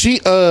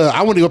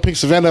 I went to go pick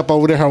Savannah up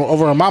over there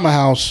over her mama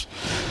house.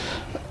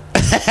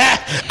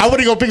 I went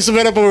to go pick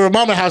Savannah up over her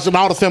mama house, and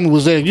all the family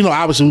was there. You know,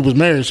 obviously we was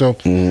married, so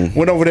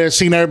went over there,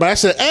 seen everybody. I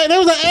said, "Hey," they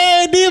was like,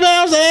 "Hey, D-Man,"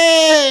 I was like,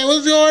 "Hey,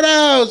 what's going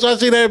on?" So I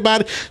seen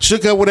everybody,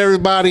 shook up with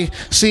everybody,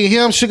 seen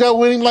him, shook up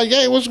with him, like,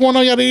 "Hey, what's going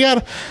on?" Yada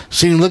yada.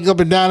 Seen him look up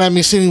and down at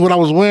me, seen what I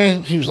was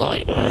wearing. He was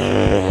like,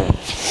 "Yeah,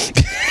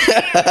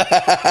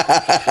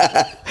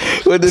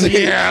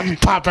 I'm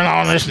popping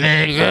on this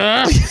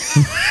nigga."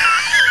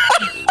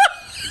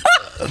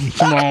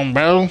 Come on,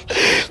 bro.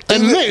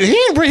 And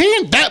he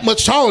ain't that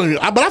much taller than you.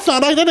 But I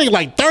found out that nigga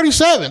like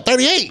 37,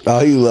 38. Oh,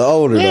 he was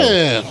older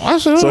though. I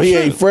said, so he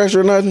ain't fresh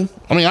or nothing?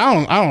 I mean,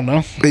 I don't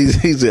know.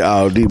 He's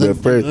D-Man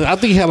fresh. I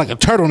think he had like a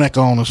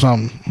turtleneck on or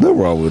something. Nothing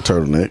wrong with a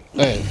turtleneck.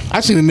 Hey,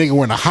 I seen a nigga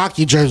wearing a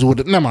hockey jersey with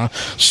it. Never mind.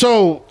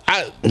 So,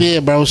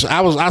 bro. So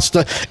I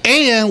stuck.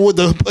 And with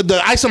the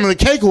icing on the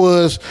cake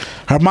was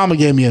her mama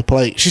gave me a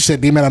plate. She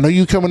said, D-Man, I know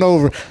you coming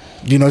over.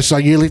 You know, it's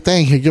our yearly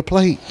thing. Here's your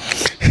plate.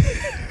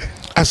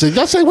 I said,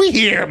 y'all say we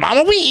here,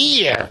 mama, we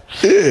here.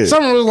 Yeah.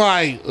 Someone was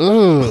like,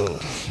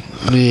 ugh.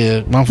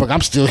 Yeah, motherfucker,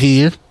 I'm still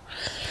here.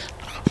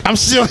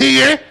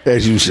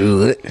 As you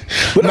should.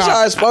 But that's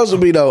how it's supposed to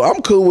be, though.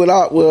 I'm cool with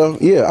all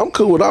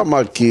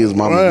my kids,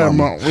 mama. All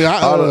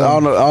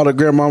the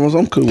grandmamas,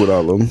 I'm cool with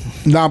all of them.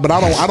 Nah, but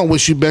I don't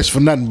wish you best for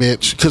nothing,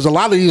 bitch. Because a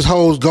lot of these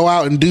hoes go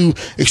out and do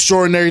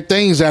extraordinary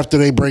things after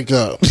they break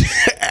up.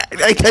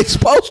 Ain't they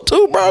supposed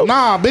to, bro?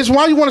 Nah, bitch,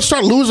 why you want to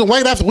start losing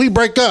weight after we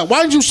break up?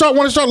 Why did you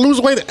want to start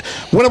losing weight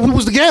when we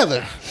was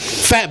together?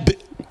 Fat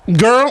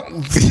girl,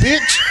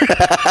 bitch.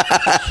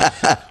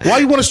 Why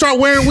you want to start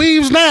wearing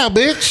weaves now,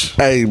 bitch?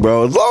 Hey,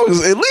 bro, as long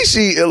as at least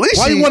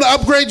why you want to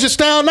upgrade your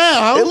style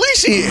now, huh? At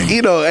least she,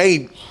 ain't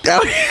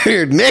out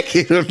here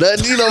naked or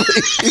nothing, you know what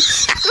I mean?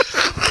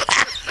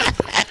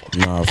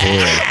 Nah, for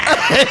real.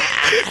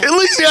 At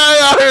least she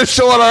ain't out here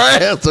showing her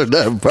ass or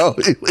nothing, bro.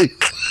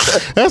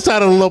 That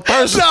sounded a little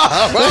personal.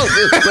 Nah, bro, I'm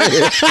just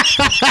saying.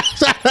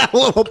 Sounded a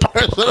little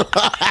personal.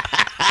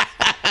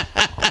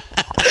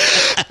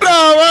 No,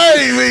 I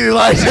ain't mean it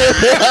like that.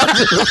 I'm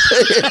just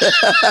saying.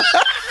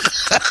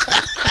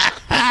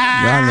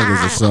 Y'all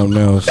niggas are something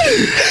else.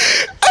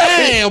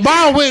 Hey,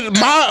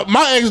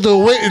 my ex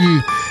though went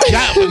and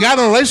got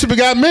in a relationship and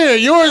got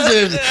married. Yours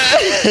is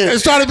and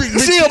started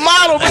see a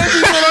model, baby.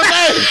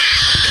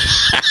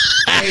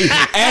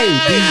 Hey,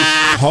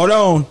 hold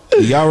on.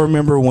 Do y'all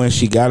remember when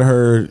she got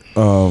her?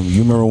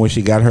 You remember when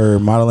she got her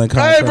modeling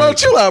contract? Hey, bro,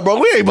 chill out, bro.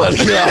 We ain't about to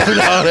get off and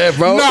all that,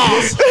 bro.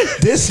 No,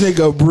 this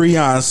nigga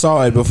Breon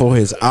saw it before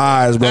his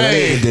eyes, bro.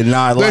 Hey, he did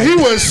not like. He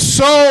was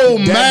so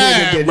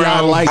mad, bro.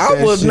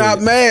 I was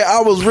not mad.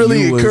 I was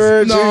really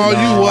encouraging. No,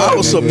 you was. I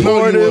was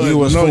supportive. You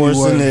was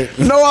forcing it.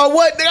 No, I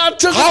wasn't. I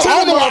took it.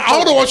 I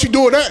don't know what you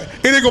doing that.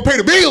 It ain't gonna pay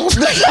the bills.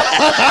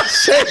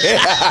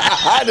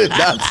 I did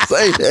not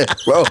say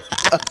that, bro.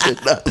 I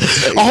did not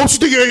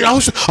say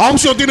that. I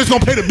hope you don't think it's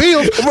gonna pay the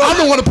bills. I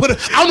don't want to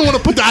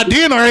put the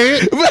idea in her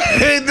head.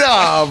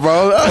 Nah,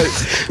 bro.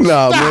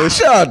 Man.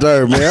 Shout out to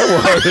her, man. I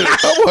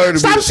want her to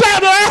Stop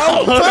shouting her out.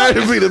 I want her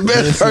to be the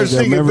best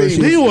person she can be.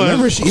 He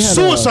was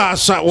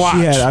suicide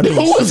watch.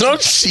 Who was on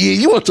shit?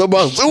 You want to talk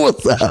about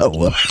suicide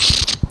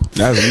watch?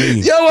 That's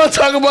me. Y'all want to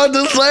talk about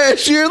this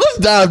last year? Let's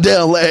dive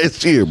down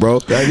last year, bro.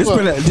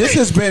 This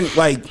has been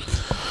like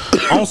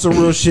on some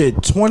real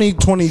shit.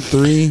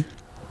 2023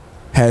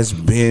 has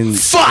been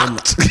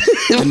fucked.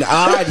 An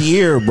odd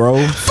year,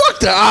 bro.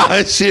 Fuck the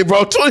odd shit,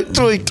 bro.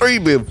 2023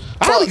 been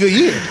a good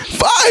year.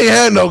 I ain't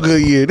had no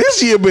good year.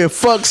 This year been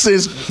fucked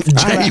since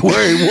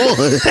January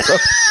 1.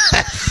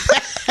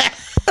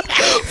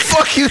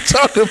 Fuck you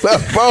talking about,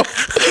 bro?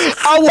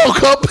 I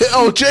woke up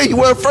on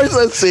January 1st.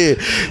 I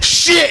said,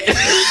 shit.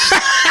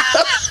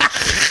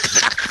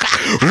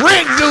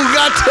 Rick dude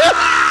got that.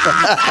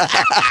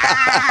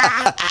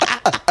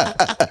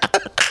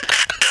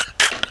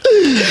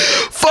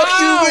 Fuck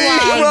you,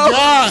 man, bro.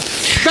 God.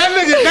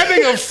 That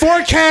nigga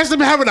forecast him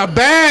having a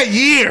bad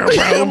year,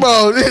 bro.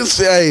 Bro, this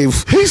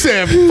safe. He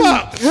said,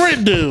 "Fuck,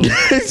 Rick dude."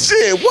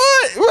 Shit,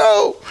 what,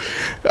 bro?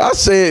 I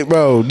said,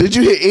 bro, did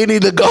you hit any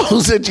of the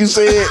goals that you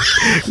said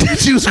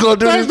that you was gonna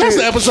do? That's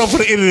the episode for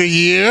the end of the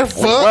year.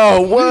 Fuck.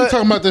 Bro, what? We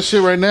talking about this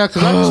shit right now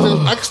because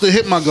I can still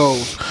hit my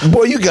goals.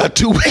 Boy, you got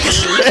 2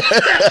 weeks.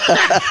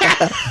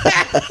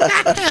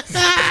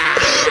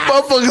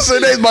 Motherfucker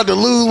said they about to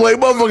lose weight.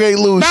 Motherfucker ain't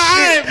lose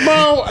shit.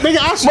 Bro. Nigga,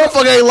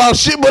 motherfucker ain't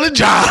lost shit but a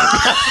job.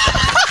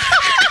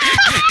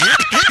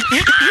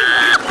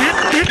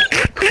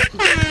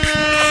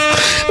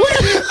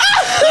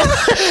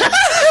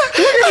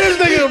 Look at this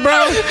nigga,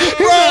 bro.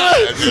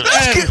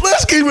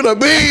 Let's keep it a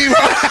beam.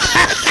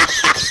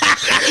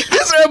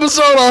 This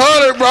episode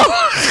 100, bro.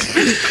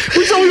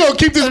 So we gonna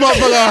keep this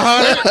motherfucker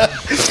 100.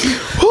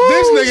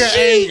 This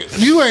nigga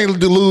you ain't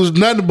to lose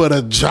nothing but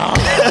a job.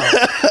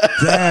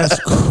 That's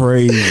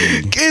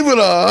crazy. Keep it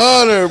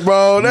 100,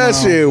 bro. That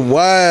shit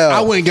wild.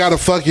 I went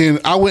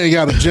and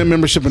got a gym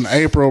membership in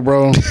April,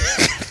 bro.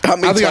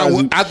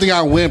 I think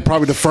I went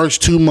probably the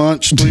first 2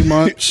 months, 3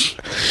 months.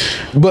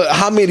 But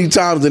how many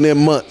times in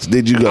them months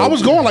did you go? I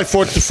was going like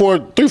 3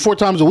 or 4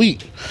 times a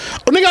week.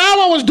 Oh, nigga,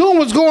 all I was doing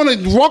was going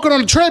and walking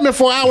on the treadmill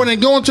for an hour and then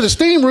going to the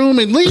steam room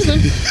and leaving.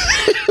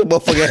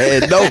 Motherfucker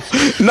had no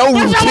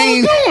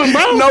routine. Doing,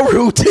 bro. No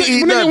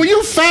routine. Nigga, when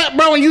you fat,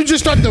 bro, and you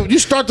just start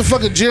the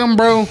fucking gym,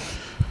 bro.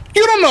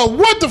 You don't know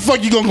what the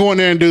fuck you gonna go in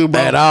there and do, bro.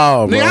 At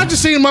all, bro. Nigga, I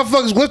just seen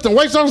motherfuckers lifting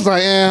weights. I was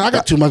like, I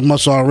got too much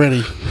muscle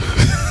already.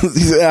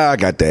 He said, I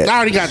got that. I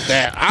already got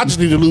that. I just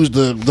need to lose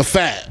the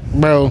fat,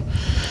 bro.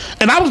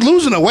 And I was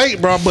losing the weight,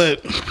 bro,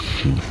 but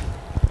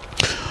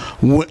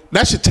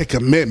that should take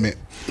commitment.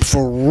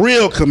 For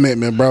real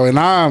commitment, bro. And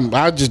I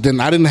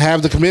didn't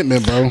have the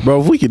commitment, bro.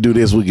 Bro, if we could do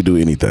this, we could do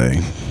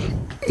anything.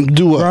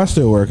 Do what? Bro, I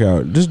still work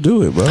out. Just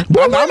do it, bro.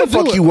 Bro, how the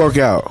fuck you work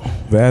out?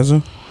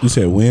 Vaza? You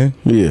said when?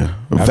 Yeah.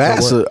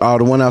 Vasa,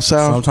 the one out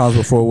south? Sometimes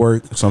before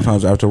work,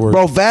 sometimes after work.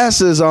 Bro,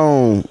 Vasa's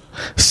on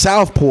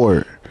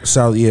Southport.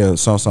 South, yeah.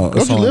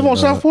 Don't you live on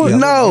Southport? Yeah,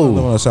 No. I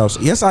live on the south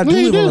side. Yes, I do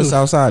live on the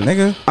south side,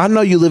 nigga. I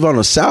know you live on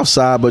the south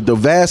side, but the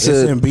Vasa...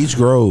 It's in Beach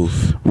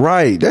Grove.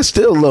 Right. That's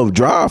still a little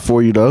drive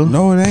for you, though.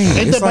 No, it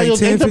ain't. It's like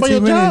 10,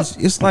 15 minutes.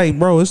 Job? It's like,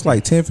 bro, it's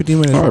like 10,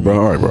 15 minutes. All right,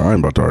 bro. I ain't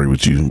about to argue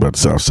with you about the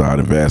south side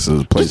and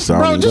Vasa's place.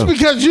 Bro, just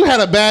because you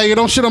had a bag, you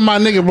don't shit on my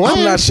nigga Blair.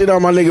 I'm not shit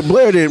on my nigga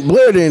Blair.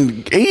 Blair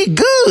didn't. He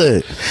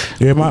good.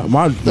 Yeah,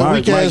 my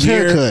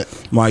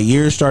haircut. My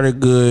year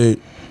started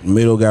good.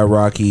 Middle got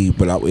rocky,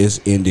 but it's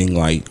ending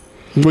like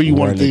where you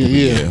want to be.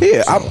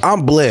 Yeah, so.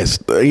 I'm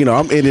blessed. You know,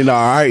 I'm ending all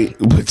right,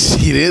 but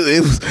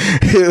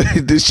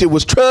shit, this shit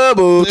was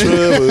trouble.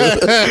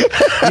 Yeah,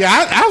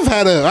 I've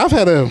had a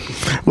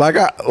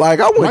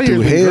I went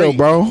through hell,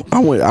 bro.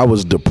 I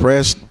was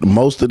depressed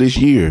most of this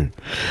year.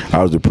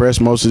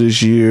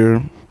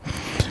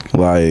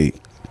 Like,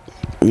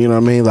 you know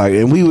what I mean? Like,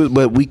 and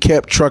we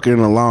kept trucking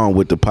along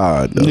with the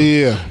pod, though.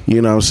 Yeah.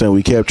 You know what I'm saying?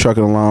 We kept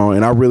trucking along,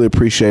 and I really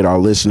appreciate our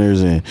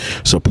listeners and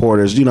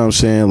supporters. You know what I'm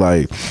saying?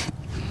 Like,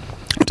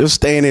 just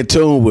staying in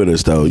tune with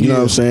us, though. You know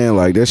what I'm saying?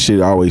 Like, that shit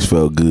always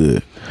felt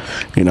good.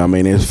 You know what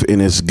I mean?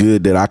 It's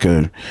good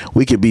that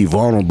we could be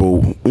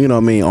vulnerable, you know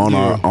what I mean, on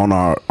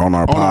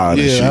our pod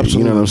and shit. Absolutely.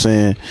 You know what I'm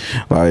saying?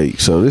 Like,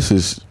 so this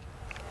is,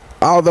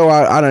 although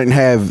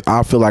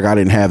I feel like I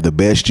didn't have the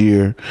best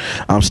year,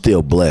 I'm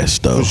still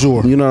blessed, though. For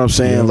sure. You know what I'm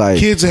saying? Yeah. Like,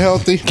 kids are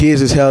healthy.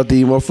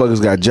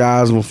 Motherfuckers got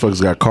jobs.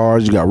 Motherfuckers got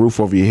cars. You got roof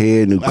over your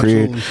head, new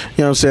crib. You know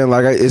what I'm saying?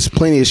 Like, it's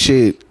plenty of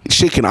shit.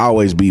 Shit can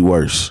always be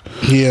worse.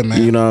 Yeah,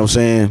 man. You know what I'm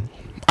saying?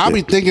 I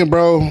be thinking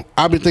about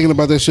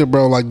that shit,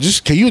 bro. Like,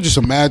 can you just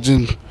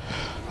imagine,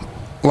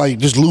 like,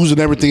 just losing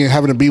everything and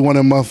having to be one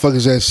of them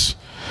motherfuckers that's.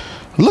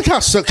 Look how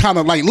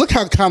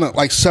kind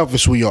of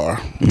selfish we are.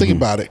 Think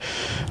about it.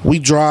 We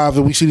drive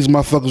and we see these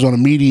motherfuckers on the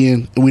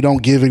median and we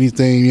don't give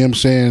anything. You know what I'm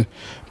saying?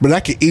 But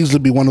that could easily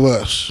be one of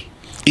us.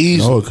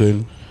 Easily. No, it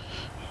couldn't.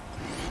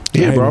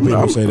 Yeah, bro.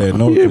 I'm say that.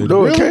 No, yeah,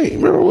 no, it can't,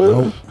 bro.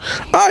 Well, nope.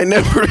 I ain't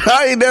never.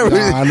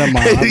 Nah, never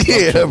mind.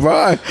 Yeah,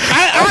 bro.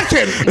 I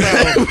can't.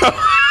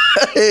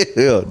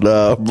 Hell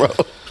nah, bro.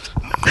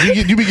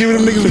 You be giving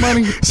them niggas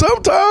money?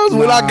 Sometimes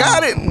when I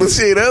got it. But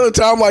shit, the other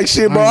time, like,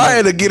 shit, bro, I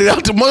had to get it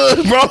out the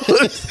mud, bro.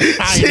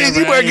 Shit,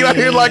 you better get out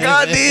here like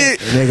I did.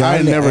 Nigga,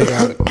 I never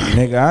got it.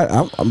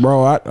 Nigga,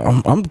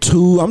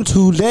 I'm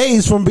 2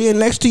 days from being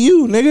next to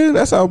you, nigga.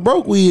 That's how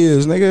broke we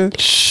is, nigga.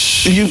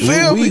 You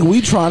feel me? We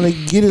trying to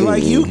get it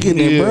like you getting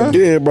it, bro.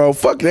 Yeah, bro.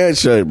 Fuck that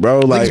shit, bro.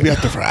 Like, niggas be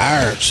out there for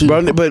hours,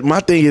 bro. But my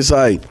thing is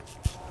like,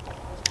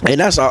 and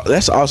that's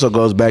also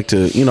goes back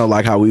to, you know,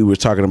 like how we were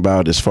talking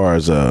about as far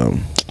as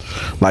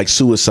like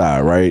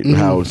suicide, right? Mm-hmm.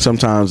 How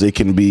sometimes it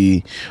can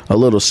be a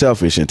little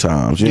selfish at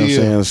times. You know what I'm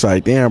saying? It's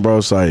like, damn, bro.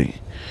 It's like,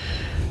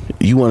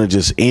 you want to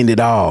just end it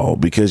all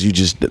because you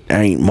just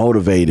ain't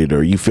motivated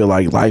or you feel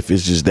like life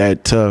is just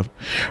that tough,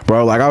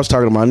 bro. Like I was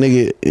talking to my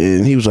nigga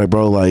and he was like,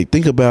 bro, like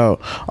think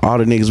about all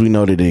the niggas we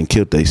know that didn't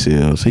kill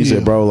themselves. He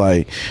said, bro,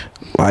 like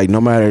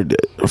no matter,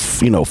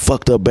 you know,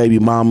 fucked up baby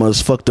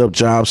mamas, fucked up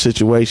job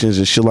situations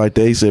and shit like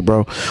that. He said,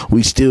 bro,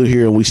 we still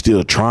here and we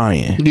still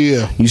trying.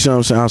 Yeah. You see what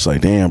I'm saying? I was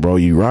like, damn, bro,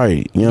 you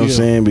right. You know what I'm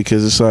saying?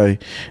 Because it's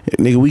like,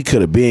 nigga, we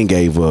could have been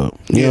gave up.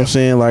 You know what I'm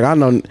saying? Like I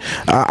know,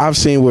 I've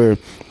seen where,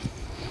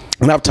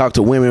 and I've talked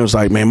to women, it was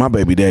like, man, my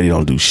baby daddy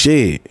don't do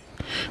shit.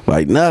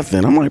 Like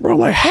nothing. I'm like, bro,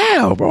 like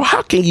how, bro?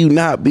 How can you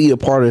not be a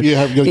part of? You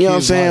know what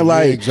I'm saying?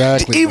 Like,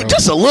 exactly, even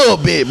just a little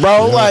bit,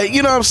 bro. Yeah. Like,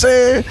 you know what I'm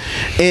saying?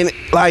 And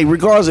like,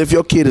 regardless if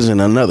your kid is in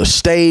another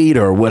state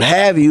or what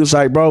have you, it's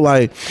like, bro,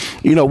 like,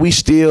 you know, we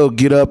still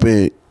get up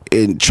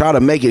and try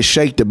to make it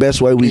shake the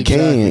best way we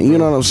can. You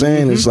know what I'm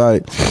saying? It's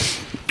like,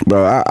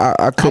 bro,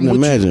 I couldn't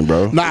imagine,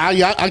 bro. Nah,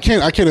 I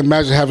can't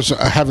imagine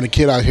having a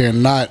kid out here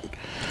and not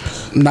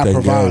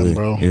providing,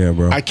 bro. Yeah,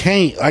 bro. I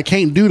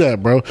can't do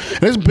that, bro. And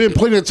there's been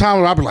plenty of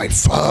times where I've been like,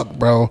 fuck,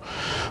 bro.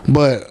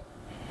 But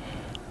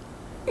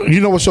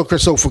you know what's so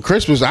for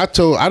Christmas, I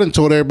done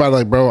told everybody,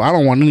 like, bro, I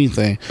don't want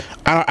anything.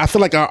 I feel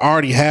like I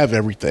already have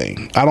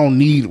everything. I don't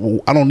need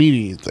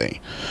anything.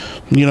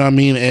 You know what I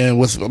mean? And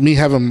with me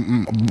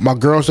having my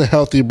girls are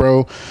healthy,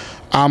 bro.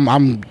 I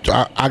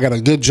got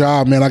a good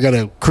job, man. I got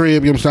a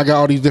crib, you know what I'm saying? I got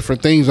all these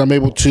different things I'm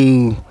able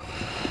to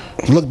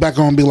look back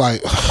on and be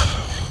like,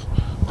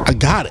 I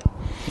got it.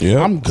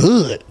 Yeah, I'm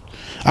good.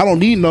 I don't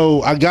need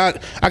I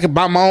can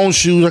buy my own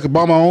shoes, I can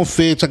buy my own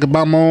fits, I can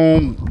buy my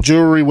own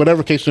jewelry,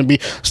 whatever case may be.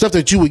 Stuff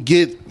that you would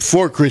get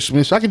for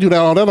Christmas. I can do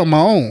all that on my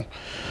own. You know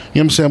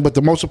what I'm saying? But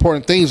the most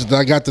important thing is that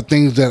I got the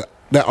things that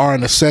are a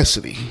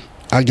necessity.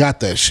 I got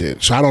that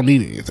shit. So I don't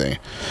need anything.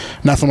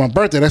 Now for my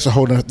birthday, that's a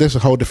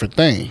whole different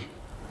thing.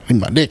 I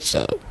need my dick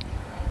sucked.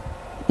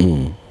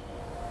 From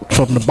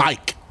the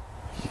bike.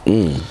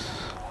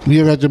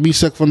 You ever had to be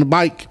sucked from the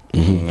bike?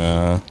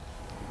 Nah.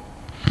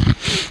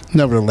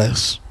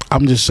 Nevertheless,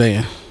 I'm just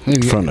saying.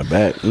 From the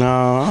back? No,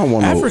 I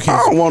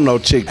don't want no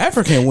chick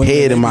African women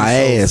head in my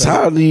ass.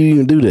 How do you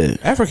even do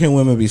that? African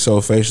women be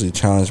so facially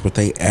challenged, but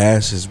they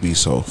asses be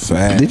so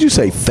fat. Did you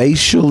say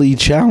facially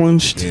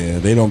challenged? Yeah,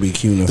 they don't be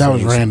cute in the face. That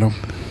was random.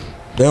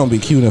 They don't be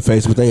cute in the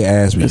face, but they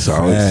ass be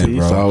fat, bro.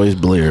 It's always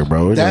Blair,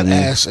 bro. That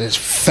ass is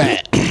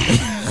fat.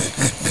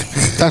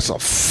 That's a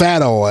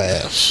fat old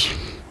ass.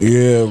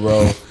 Yeah,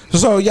 bro.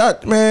 So y'all,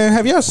 man,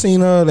 have y'all seen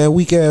that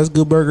weak ass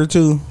Good Burger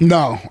too?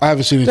 No, I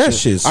haven't seen it. That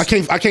shit's I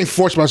can't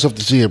force myself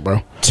to see it,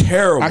 bro.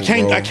 Terrible.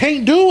 I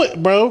can't do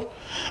it, bro.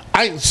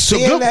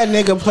 Seeing that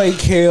nigga play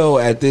Kale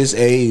at this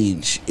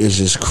age is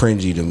just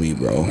cringy to me,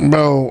 bro.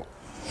 Bro,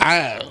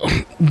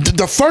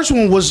 the first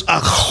one was a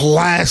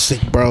classic,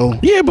 bro.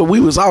 Yeah, but we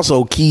was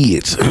also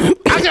kids.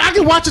 I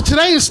can watch it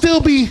today and still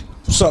be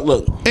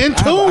look in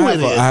tune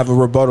with it. I have a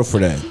rebuttal for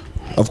that.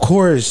 Of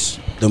course,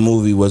 the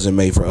movie wasn't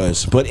made for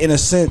us, but in a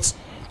sense,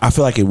 I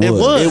feel like it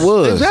was. It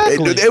was.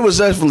 Exactly. It was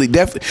definitely.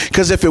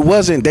 Because if it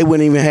wasn't, they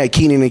wouldn't even have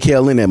Keenan and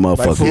Kel in that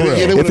motherfucker.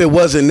 Like, if it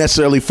wasn't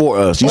necessarily for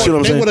us. You see what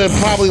I'm saying? They would have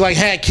probably like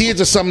had kids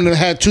or something that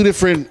had two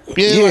different.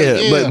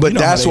 But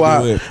that's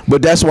why.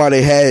 But that's why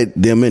they had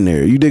them in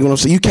there. You dig what I'm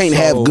saying? You can't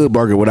have Good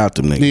Burger without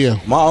them niggas. Yeah.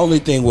 My only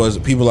thing was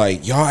people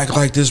like, y'all act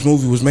like this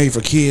movie was made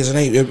for kids.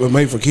 It was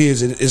made for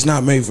kids. It's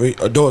not made for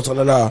adults.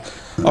 All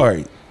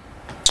right.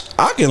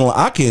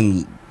 I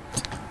can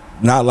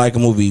not like a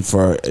movie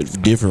for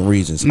different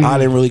reasons. I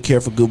didn't really care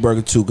for Good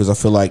Burger 2 because I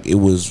feel like it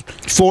was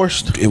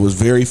forced. It was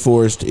very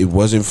forced. It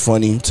wasn't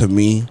funny to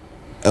me.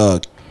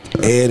 Ed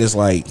is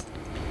like,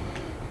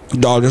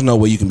 dog, there's no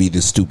way you can be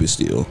this stupid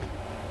still.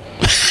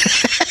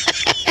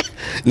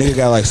 Nigga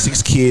got like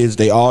 6 kids.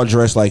 They all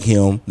dressed like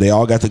him. They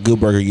all got the Good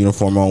Burger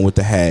uniform on with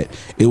the hat.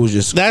 It was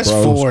just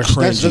forced.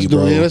 That's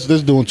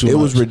doing too much. It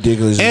was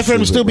ridiculous. And for him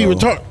to still be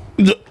retarded.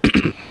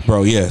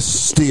 Bro, yes,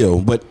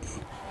 still, but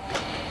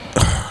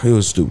it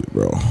was stupid,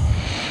 bro. What?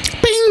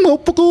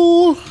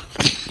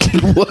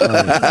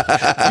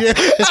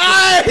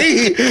 I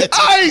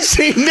ain't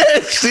seen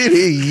that shit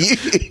in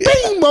years.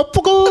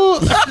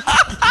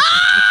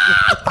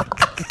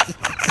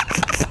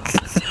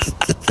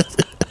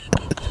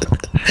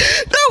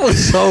 That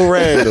was so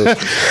random.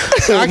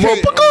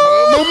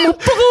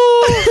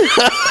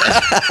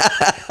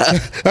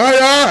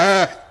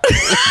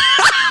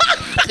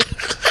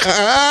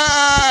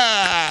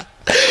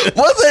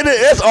 What's in it?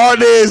 That's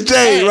Arnez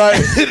J, right?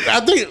 I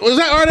think was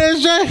that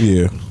Arnez J?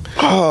 Yeah.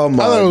 Oh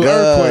my god!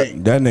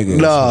 Earthquake. That nigga.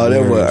 No,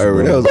 that wasn't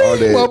Earthquake. That was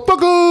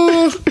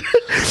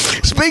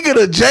Arnez.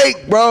 Speaking of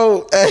Jake,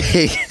 bro.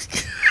 Hey.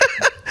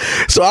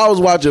 So I was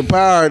watching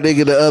Power,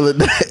 nigga,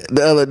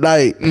 the other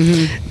night.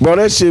 Bro,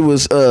 that shit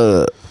was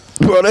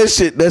Bro,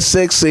 that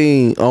sex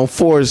scene on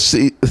 4 was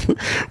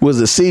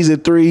it season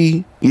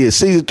 3? Yeah,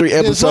 season 3,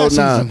 episode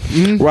 9.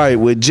 Mm-hmm. Right,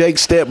 with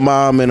Jake's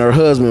stepmom and her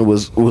husband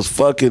was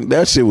fucking.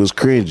 That shit was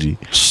cringy.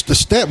 The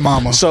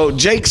stepmama. So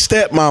Jake's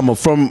stepmama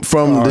from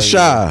The Chi.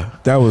 Yeah.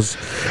 That was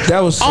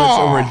such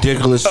a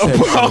ridiculous sex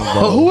scene,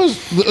 bro. Who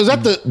is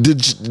that? The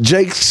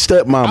Jake's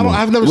stepmama.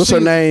 I've never What's seen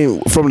her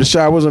name from The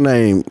Chi? What's her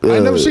name? I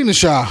ain't never seen The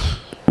Chi.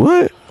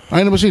 What? I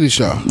ain't never seen this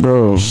show,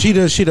 bro. She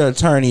the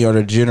attorney or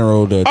the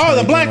general. The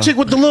black chick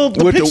with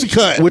the pixie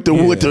cut with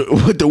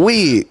the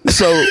wig.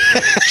 So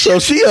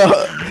she a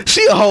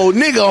whole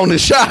nigga on The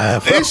Chi.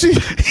 Is she?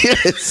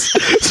 Yes.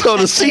 So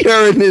to see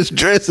her in this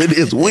dress and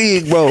this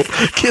wig, bro,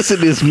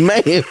 kissing this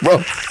man,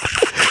 bro,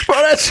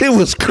 that shit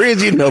was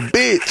cringy in a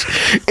bitch.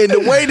 And the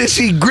way that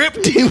she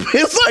gripped him,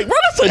 it's like, bro,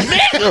 that's a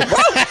nigga,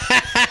 bro.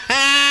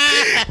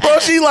 Bro,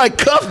 she like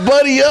cuffed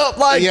Buddy up,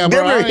 like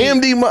never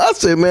hemmed him up. I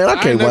said, man, I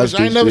can't watch this shit.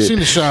 I ain't never seen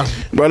The Chi.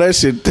 Bro, that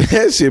shit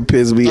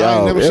pissed me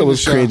off. It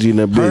was cringy in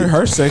a bit.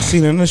 Her sex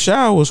scene in The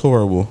Chi was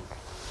horrible.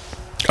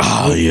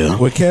 Oh yeah,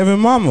 with Kevin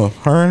Mama,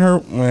 her and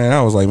her man.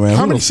 I was like, man,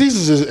 how many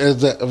seasons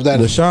is that of that?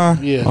 The Chi?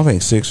 Yeah, I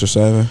think 6 or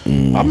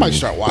 7. I might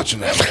start watching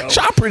that.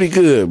 Chi pretty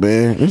good,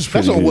 man.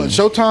 That's on what,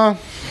 Showtime?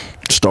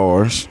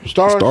 Stars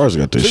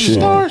got this shit.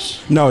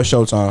 Stars? No, it's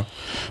Showtime.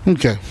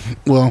 Okay,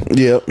 well,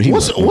 yeah.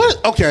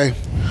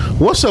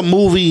 What's a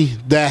movie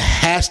that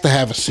has to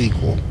have a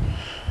sequel?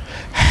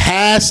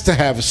 Has to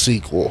have a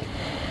sequel.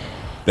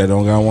 That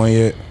don't got one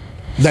yet?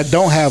 That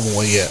don't have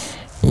one yet.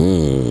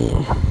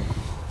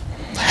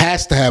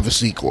 Has to have a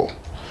sequel.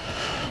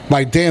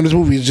 Like, damn, this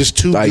movie is just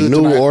too like good.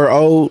 Like new or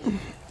old?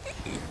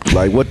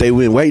 Like what they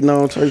been waiting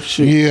on type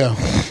shit? Yeah.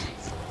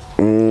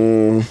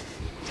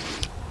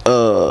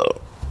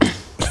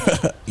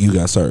 You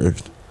got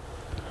served.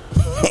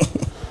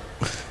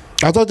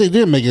 I thought they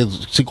did make a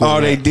sequel.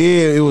 Oh, they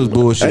did? It was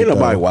bullshit. Ain't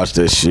nobody watched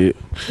that shit.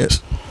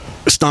 Yes.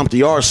 Stomp the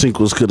Yard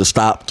sequels could have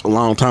stopped a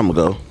long time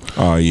ago.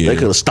 Oh yeah, they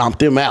could have stomped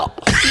them out.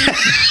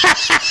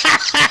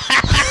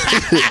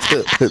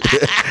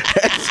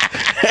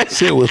 That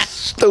shit was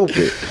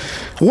stupid.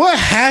 What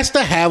has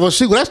to have a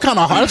sequel? That's kind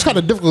of hard. That's kind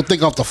of difficult to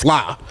think off the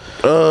fly.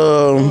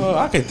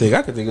 I can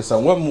think of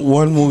something.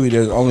 One movie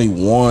there's only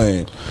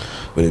one,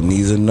 but it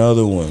needs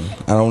another one.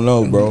 I don't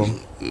know, bro.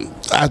 We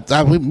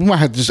might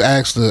have to just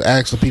ask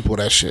the people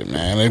that shit,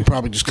 man. They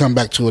probably just come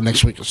back to it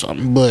next week or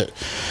something. But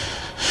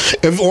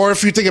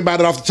if you think about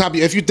it off the top,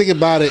 if you think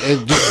about it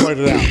and just point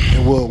it out,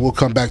 and we'll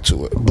come back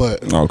to it.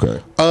 But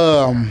okay,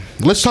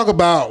 let's talk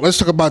about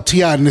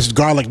T.I. and this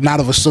garlic knot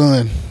of a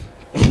son.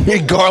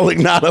 Garlic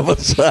knot of a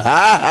son.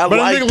 I but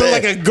like a nigga that. look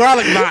like a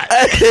garlic knot.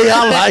 Hey,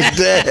 I like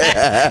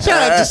that.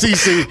 Shout out to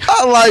CC.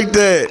 I like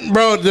that,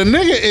 bro. The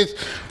nigga is.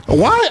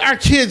 Why are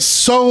kids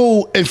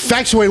so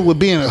infatuated with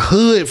being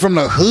from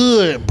the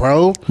hood,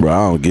 bro? Bro,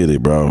 I don't get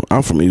it, bro.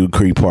 I'm from Eagle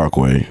Creek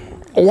Parkway.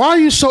 Why are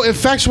you so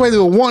infatuated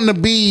with wanting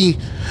to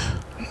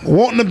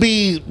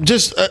be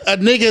just a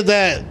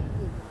nigga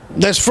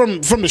that's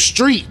from the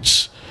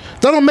streets?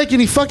 That don't make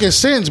any fucking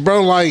sense,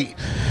 bro. Like,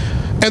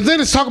 and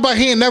then it's talk about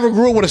he ain't never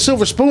grew up with a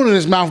silver spoon in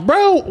his mouth,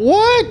 bro.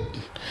 What?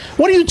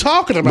 What are you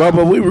talking about?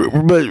 Bro,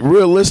 but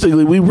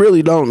realistically, we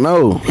really don't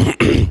know.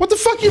 What the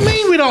fuck you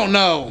mean we don't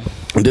know?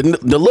 The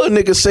little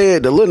nigga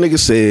said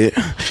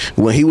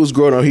when he was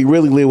growing up, he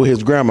really lived with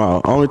his grandma.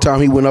 Only time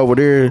he went over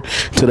there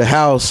to the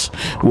house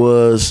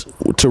was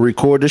to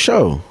record the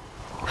show.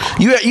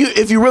 You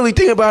if you really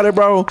think about it,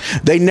 bro,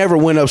 they never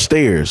went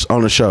upstairs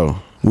on the show.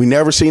 We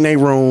never seen their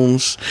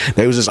rooms.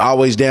 They was just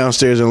always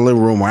downstairs in the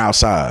living room or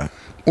outside.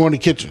 Or in the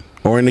kitchen.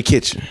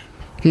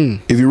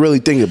 If you really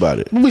think about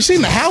it. We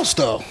seen the house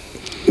though.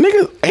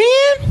 Nigga,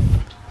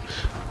 and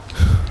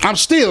I'm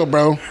still,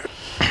 bro.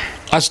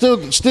 Still,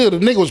 the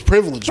nigga was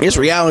privileged, bro. It's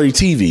reality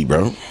TV,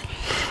 bro.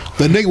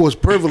 The nigga was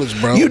privileged,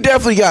 bro. He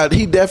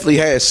definitely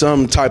had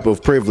some type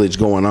of privilege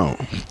going on.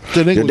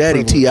 Your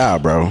daddy T.I.,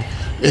 bro.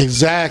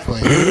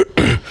 Exactly.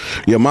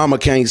 Your mama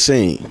can't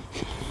sing.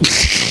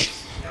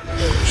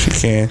 She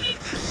can.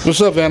 What's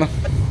up, Anna?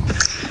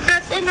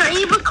 Nothing. Are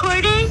you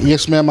recording?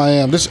 Yes, ma'am, I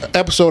am. This is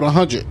episode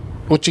 100.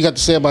 What you got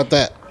to say about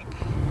that?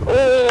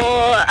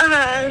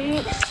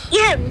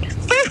 Yeah,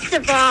 first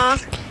of all,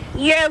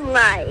 you're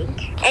lying.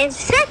 And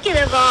second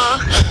of all...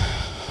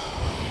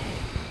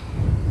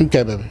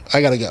 Okay, baby.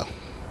 I gotta go.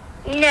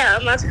 No,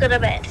 let's go to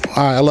bed.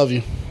 All right, I love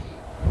you.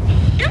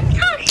 Don't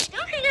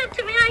hang up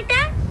to me like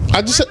that.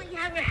 I just said...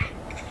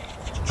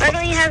 Why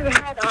don't you have your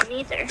hat on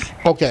either?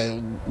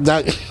 Okay.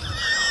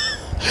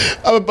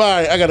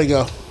 Bye. I gotta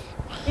go.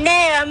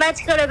 No, let's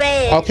go to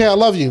bed. Okay, I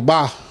love you.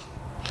 Bye.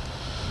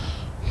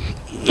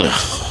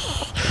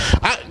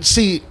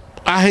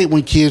 I hate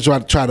when kids try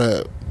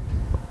to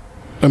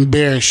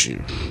embarrass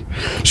you.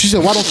 She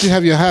said, why don't you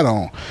have your hat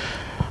on?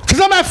 Because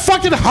I'm at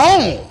fucking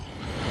home.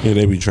 Yeah,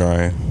 they be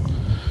trying.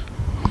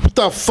 What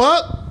the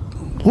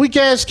fuck? Weak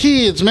ass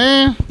kids,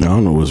 man. I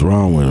don't know what's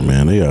wrong with them,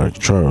 man. They out of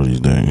control these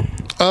days.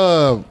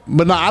 But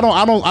no,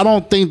 I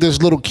don't think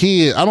this little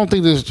kid. I don't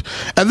think this.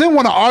 And then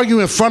want to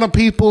argue in front of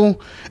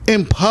people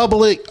in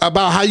public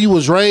about how you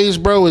was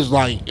raised, bro, is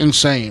like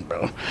insane,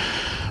 bro.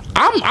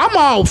 I'm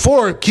all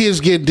for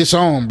kids getting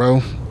disowned,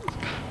 bro.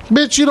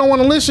 Bitch, you don't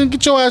want to listen?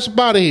 Get your ass up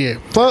out of here.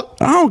 Fuck.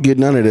 I don't get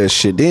none of that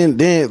shit.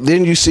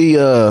 Then you see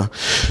Coi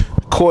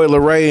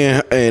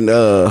Leray and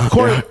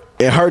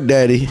her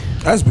daddy.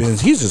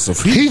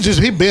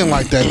 He been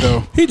like that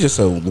though. He just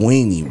a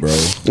weenie, bro.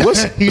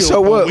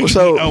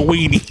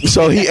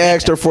 So he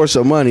asked her for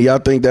some money. Y'all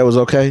think that was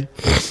okay?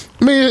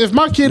 I mean, if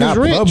my kid Not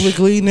is rich,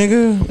 publicly,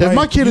 nigga. If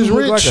my kid is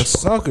rich, like a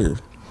sucker.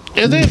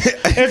 And then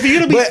if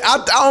you're gonna be, but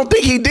I don't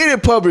think he did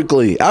it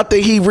publicly. I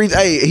think he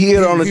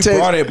hit on the text. He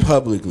brought it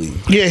publicly.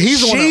 Yeah,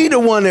 She the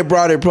one that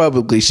brought it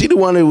publicly. She the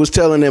one that was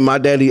telling him my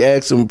daddy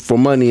asked him for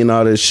money and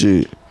all that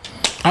shit.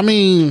 I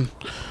mean,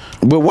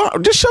 but why?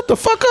 Just shut the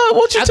fuck up.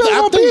 What you telling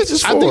my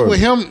business for? I think with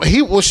him,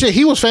 he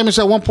was famous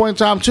at one point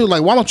in time too.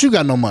 Like, why don't you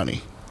got no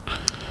money,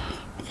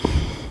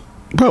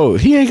 bro?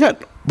 He ain't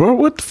got. Bro,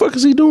 what the fuck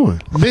is he doing?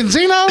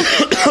 Benzino?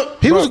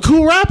 He was a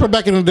cool rapper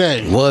back in the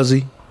day. Was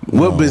he?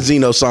 What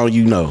Benzino song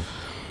you know?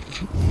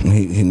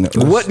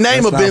 What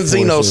name of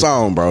Benzino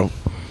song, bro?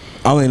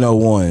 I only know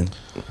one.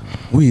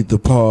 We the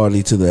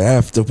party to the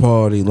after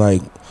party,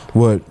 like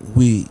what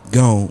we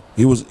gon'.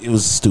 It was a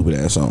stupid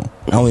ass song.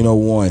 I only know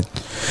one,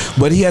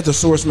 but he had the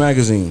Source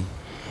magazine.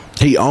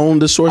 He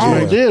owned the Source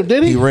magazine.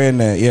 Did he? He ran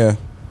that, yeah.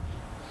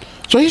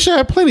 So he should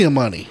have plenty of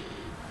money.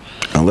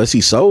 Unless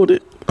he sold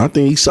it. I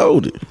think he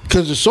sold it.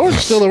 Because the Source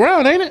is still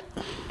around, ain't it?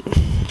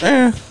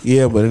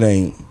 Yeah, but it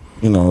ain't.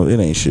 It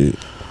ain't shit.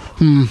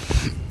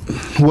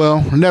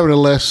 Well,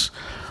 nevertheless,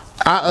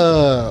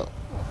 I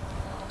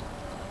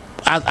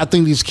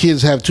think these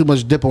kids have too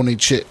much dip on their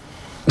shit.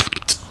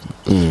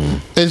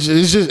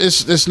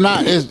 It's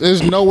not.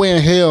 There's no way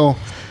in hell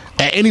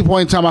at any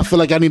point in time I feel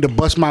like I need to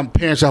bust my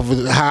parents off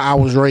with how I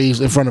was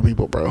raised in front of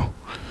people, bro.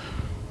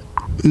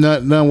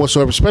 None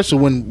whatsoever. Especially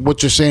when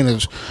what you're saying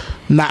is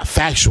not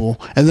factual,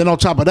 and then on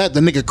top of that, the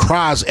nigga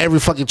cries every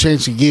fucking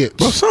chance he gets.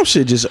 Bro, some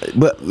shit just.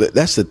 But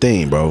that's the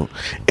thing, bro.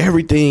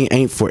 Everything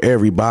ain't for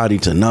everybody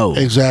to know.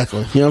 Exactly.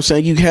 You know what I'm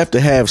saying? You have to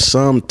have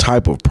some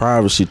type of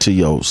privacy to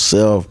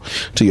yourself,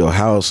 to your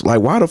house. Like,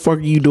 why the fuck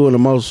are you doing the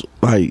most?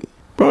 Like,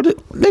 bro,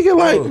 nigga,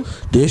 like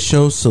this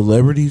shows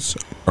celebrities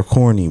are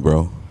corny,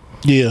 bro.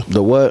 Yeah.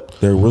 The what?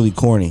 They're really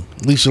corny.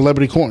 These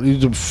celebrity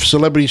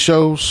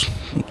shows.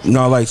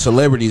 No, like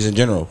celebrities in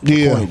general.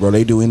 Yeah, corny, bro.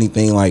 They do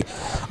anything. Like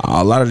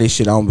a lot of this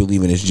shit, I don't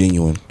believe in. It's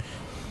genuine.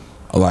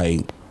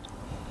 Like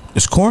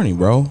it's corny,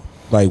 bro.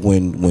 Like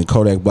when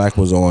Kodak Black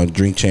was on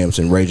Drink Champs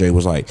and Ray J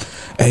was like,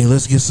 "Hey,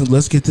 let's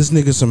get this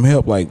nigga some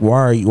help." Like,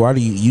 why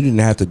do you didn't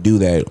have to do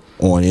that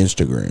on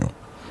Instagram.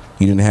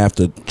 You didn't have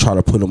to try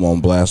to put him on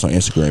blast on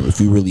Instagram.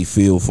 If you really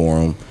feel for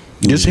him,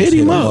 just hit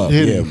him up.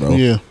 Yeah, bro.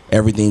 Yeah.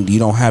 Everything, you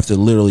don't have to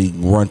literally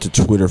run to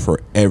Twitter for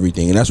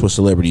everything, and that's what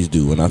celebrities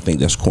do, and I think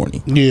that's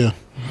corny. Yeah,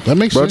 that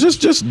makes sense.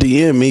 Just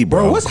DM me,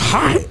 bro. Bro, what's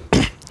hot?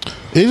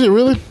 Is it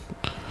really?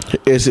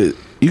 Is it?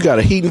 You got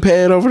a heating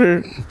pad over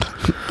there?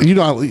 You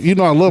know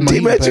I love my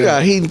heating pad. You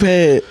got a heating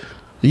pad?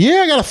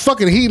 Yeah, I got a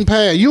fucking heating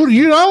pad. You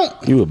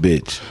don't? You a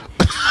bitch.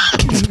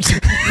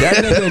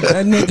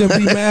 That nigga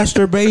be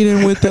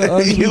masturbating with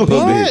the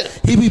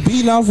he be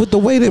beating off with the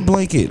weighted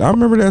blanket. I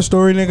remember that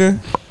story, nigga.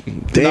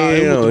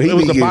 Damn, it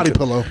was a body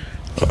pillow.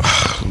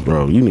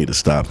 Bro, you need to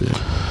stop it.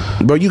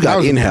 Bro, you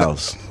got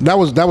in-house. That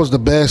was the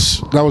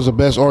best. That was the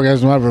best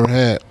orgasm I've ever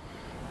had.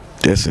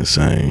 That's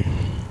insane.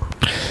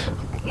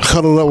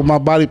 Cuddled up with my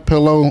body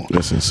pillow.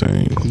 That's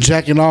insane.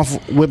 Jacking off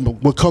with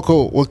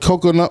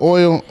coconut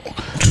oil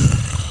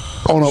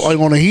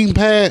on a heating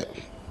pad.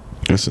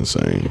 That's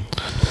insane.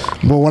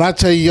 But when I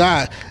tell you,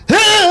 have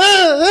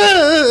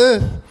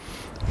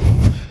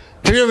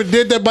you ever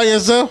did that by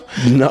yourself?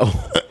 No.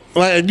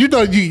 Like you do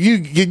that.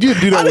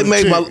 I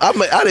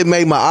didn't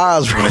make my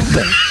eyes right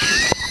there.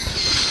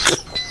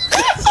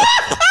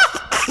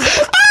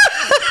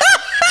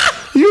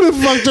 You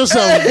done fucked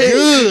yourself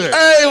good.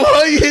 Hey,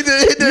 boy, you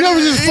never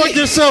just fucked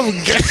yourself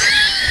good.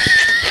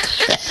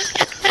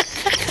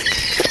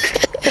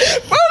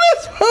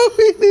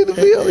 We need to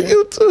be on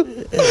YouTube.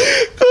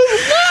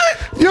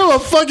 You ever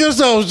fuck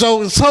yourself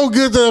so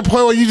good to the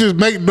point where you just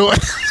make noise?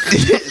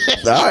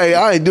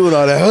 I ain't doing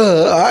all that.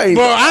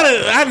 Bro,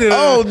 I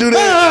don't do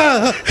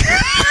that.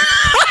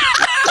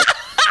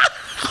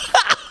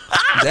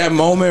 That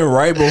moment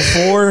right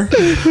before.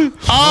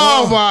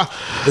 Oh my!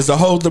 Is to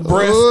hold the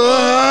breath.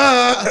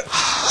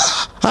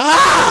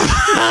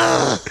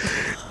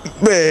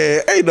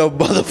 Man, ain't no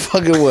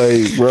motherfucking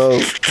way, bro.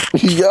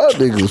 Y'all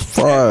niggas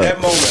fine. That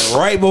moment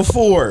right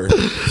before.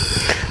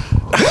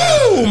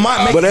 Woo!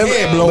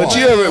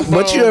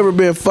 But you ever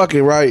been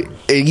fucking right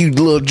and you a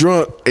little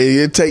drunk and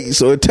it take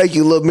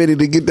you a little minute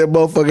to get that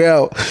motherfucker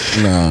out?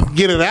 Nah.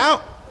 Get it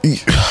out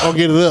or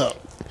get it up?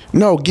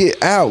 No,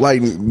 get out,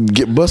 like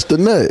bust the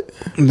nut.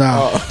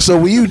 No. So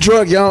when you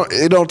drunk,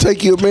 it don't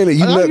take you a minute.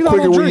 You nut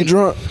quicker when you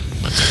drunk.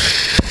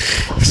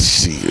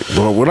 Shit,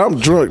 bro. When I'm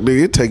drunk,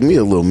 nigga, it take me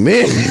a little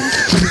minute.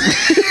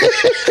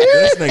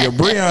 This nigga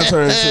Breon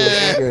turned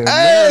into a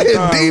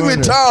hey,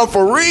 demon time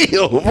for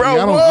real, bro.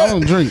 Yeah, I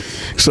don't drink.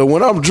 So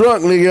when I'm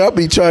drunk, nigga, I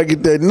be trying to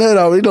get that nut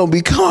out. It don't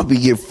be calm. I be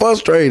get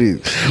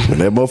frustrated. When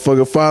that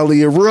motherfucker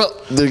finally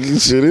erupt,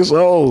 nigga, shit, it's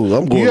old.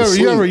 I'm going to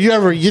sleep. You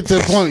ever get to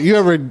the point,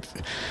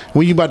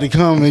 when you about to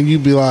come and you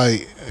be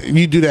like,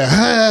 you do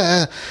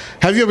that,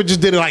 have you ever just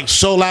did it like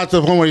so loud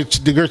to the point where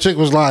the girl chick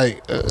was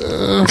like,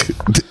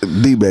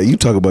 D-Man, you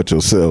talk about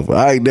yourself.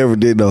 I ain't never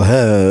did no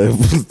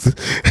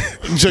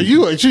So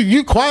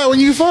you quiet when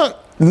you fuck?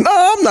 No,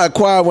 I'm not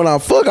quiet when I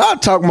fuck. I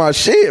talk my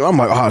shit. I'm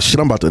like, oh shit,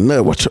 I'm about to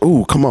nut.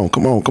 Ooh, come on.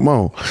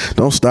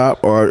 Don't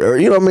stop. Or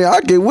you know what I mean? I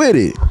get with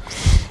it.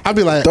 I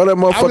be like, throw that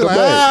motherfucker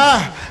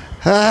back.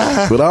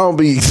 But I don't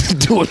be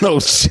doing no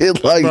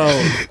shit like, bro.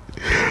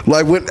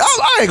 Like when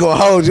I ain't gonna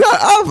hold you.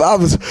 I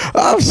was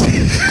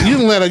you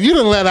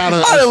didn't let out.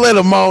 I didn't let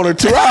a moan or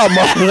two. I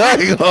moan. I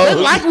ain't gonna they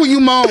like when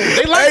you moan.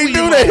 They like when you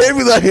do that. They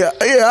be like, yeah,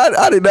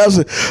 I did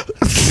that.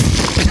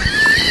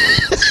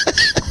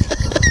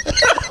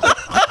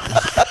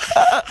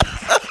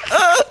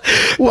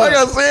 Like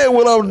I said,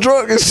 when I'm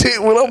drunk and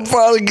shit, when I'm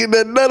finally getting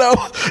that nut out,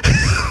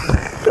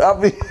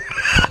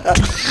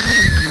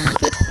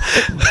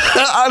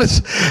 I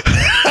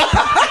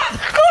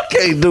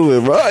can't do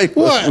it, bro.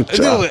 What?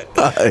 Do it.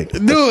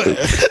 Do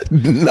it.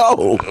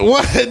 No.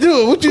 What?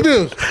 Do it. What you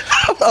do?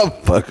 I'm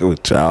fucking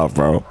with y'all,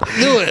 bro.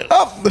 Do it.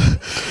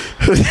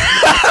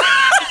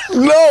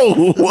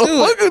 No.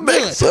 What fucking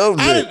next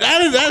subject?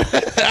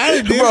 I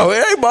didn't do bro,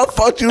 it ain't my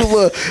fault you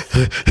look.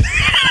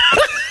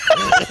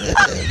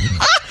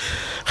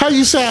 How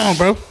you sound,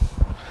 bro?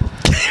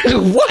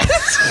 What?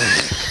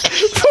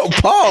 Bro,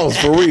 pause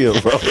for real,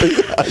 bro.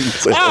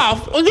 I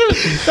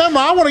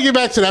want to get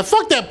back to that.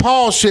 Fuck that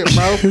pause shit,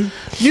 bro.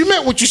 You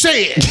meant what you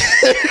said.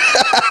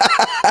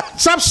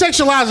 Stop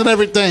sexualizing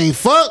everything.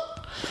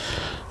 Fuck.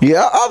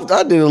 Yeah,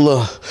 I did a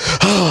little,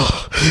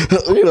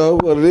 you know,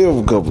 one of them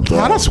a couple times.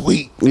 Oh, that's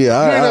weak.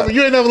 Yeah,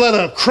 you ain't never let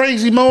a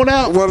crazy moan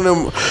out. One of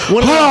them. You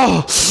ain't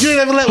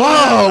never let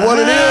one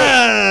of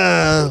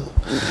them.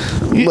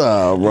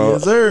 Nah, bro.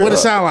 Yes, what it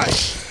sound like?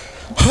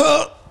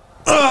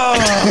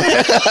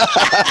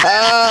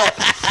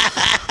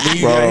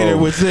 You gotta hit it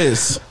with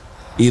this.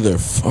 Either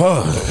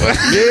fuck.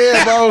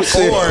 Yeah, bro.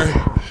 Shit. Or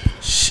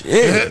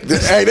shit.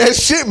 Hey, that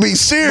shit be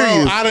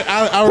serious. Bro, I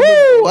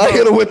remember, I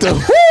hit it with the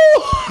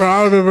woo. Bro,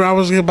 I remember I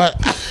was getting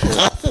about.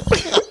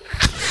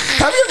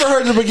 Have you ever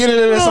heard the beginning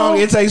of that song?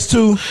 It takes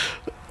two.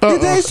 It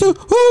takes two.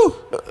 Woo.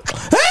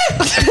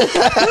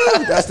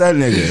 That's that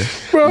nigga.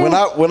 Bro,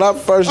 when I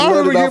first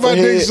learned it off my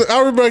head, I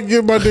remember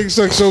getting my dick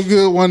sucked so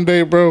good one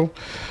day, bro.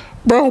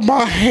 Bro,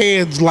 my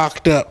hands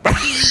locked up. Man,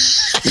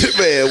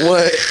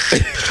 what?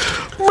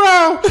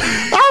 Bro,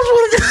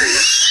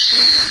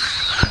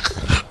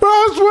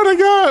 I swear to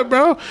God,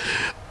 bro.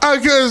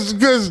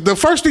 Because the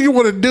first thing you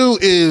want to do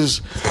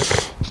is,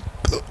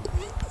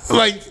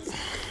 like,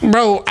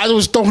 bro, I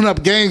was throwing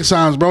up gang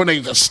signs, bro, and they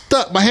just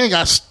stuck. My hand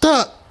got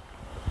stuck.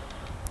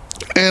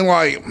 And,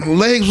 like, my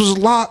legs was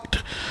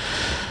locked.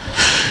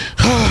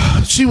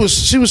 She was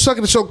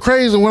sucking it so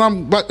crazy.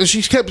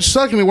 She kept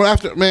sucking me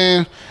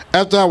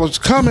after I was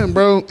coming,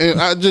 bro,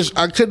 and I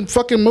couldn't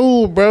fucking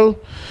move, bro.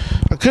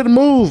 I couldn't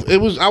move.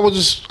 I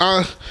was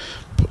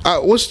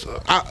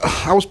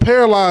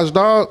paralyzed,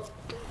 dog.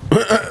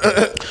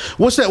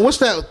 What's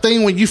that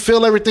thing when you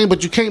feel everything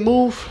but you can't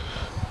move?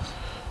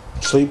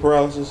 Sleep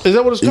paralysis? Is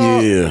that what it's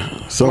called?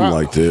 Yeah, something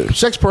like that.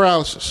 Sex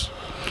paralysis.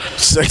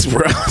 Sex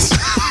paralysis.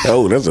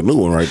 Oh, that's a new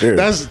one right there.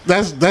 That's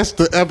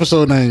the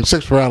episode name,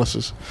 Sex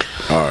Paralysis.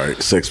 All right,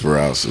 Sex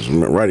Paralysis.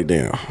 Write it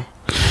down.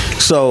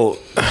 So,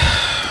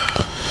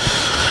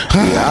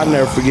 yeah, I'll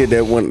never forget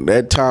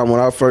that time when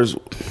I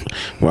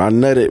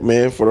nutted,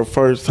 man, for the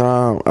first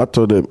time. I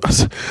told them, I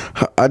said,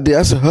 I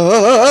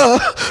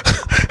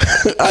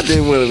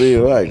did one of these.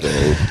 Like,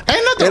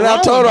 and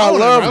I told her I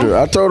loved her.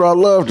 I told her I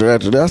loved her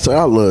after that. I said,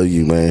 I love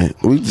you, man.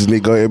 We just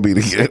need to go ahead and be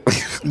together.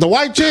 The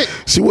white chick?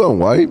 She wasn't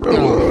white, bro.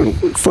 No.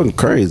 Fucking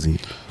crazy.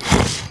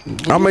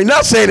 I mean,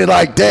 not saying it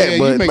like that,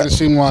 but you make it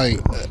seem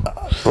like.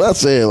 Not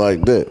saying it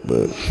like that,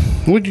 but.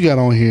 What you got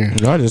on here?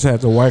 Y'all just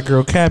have the white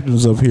girl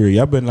captains up here.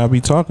 Y'all better not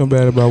be talking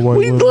bad about white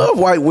women. We love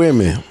white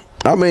women.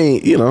 I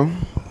mean, you know.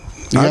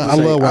 Yeah, I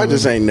love white I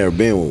just ain't never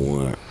been with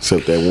one,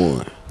 except that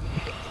one.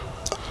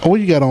 What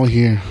you got on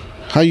here?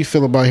 How you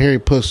feel about hairy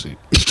pussy?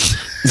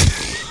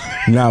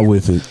 Not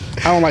with it.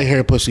 I don't like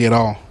hairy pussy at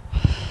all.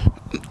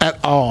 At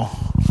all.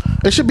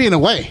 It should be in a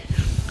way,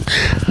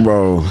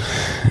 bro.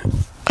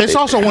 It's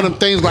also one of them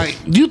things. Like,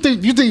 you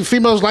think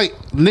females like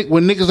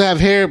when niggas have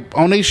hair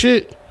on their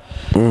shit?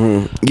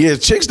 Mm-hmm. Yeah,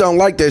 chicks don't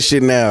like that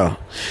shit now.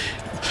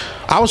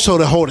 I was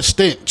told it holds a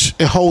stench.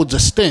 It holds a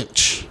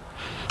stench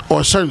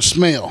or a certain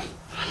smell.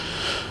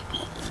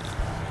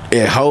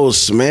 It holds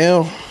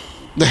smell.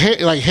 The hair,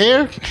 like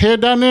hair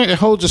down there, it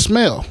holds a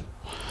smell.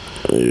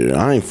 Yeah,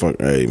 I ain't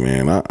hey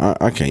man,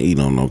 I can't eat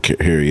on no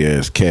hairy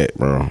ass cat,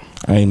 bro.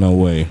 Ain't no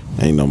way.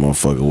 Ain't no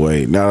motherfucking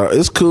way. Now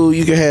it's cool.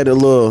 You can have the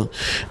little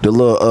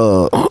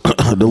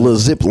the little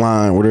zip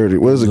line, whatever.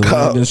 What is it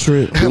called?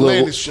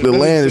 The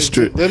landing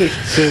strip.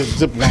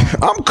 Zip line.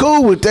 I'm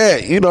cool with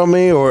that. You know what I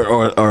mean?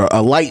 Or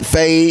a light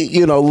fade.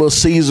 You know, a little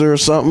Caesar or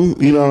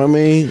something. You know what I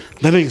mean?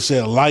 That nigga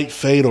said a light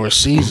fade or a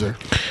Caesar.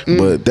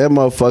 But that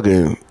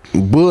motherfucking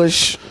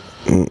Bush.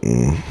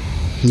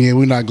 Yeah,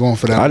 we're not going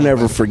for that. I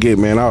never forget,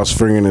 man. I was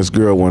fingering this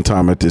girl one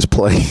time at this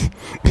play.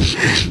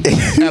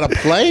 At a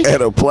play?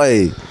 At a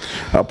play.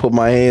 I put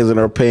my hands in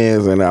her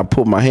pants and I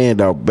put my hand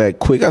out back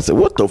quick. I said,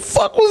 what the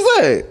fuck was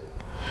that?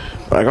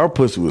 Like, our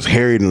pussy was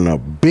hairy than a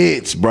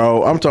bitch,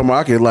 bro. I'm talking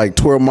about I could like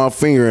twirl my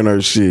finger in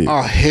her shit.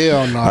 Oh,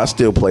 hell no. I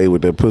still play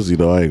with that pussy,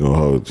 though. I ain't gonna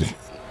hold you.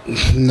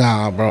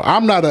 Nah, bro.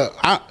 I'm not a...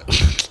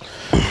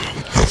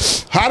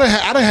 I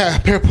done had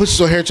a pair of pussies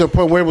on hair to the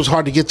point where it was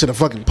hard to get to the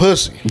fucking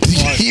pussy.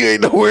 Like, you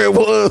ain't know where it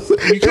was.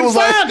 It was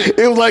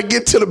like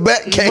get to the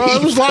back cave. Bro,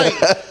 it was like,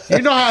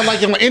 you know how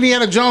like in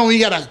Indiana Jones, you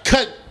gotta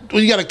cut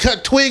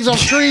twigs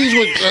off trees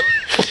with a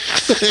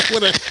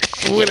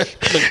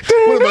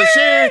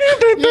machete.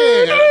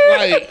 Yeah,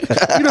 like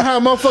you know how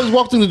motherfuckers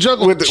walk through the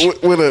jungle with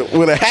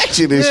a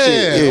hatchet and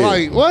shit. Yeah,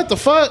 like what the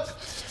fuck?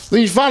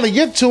 Then you finally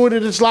get to it,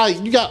 and it's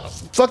like you got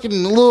fucking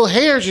little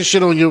hairs and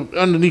shit on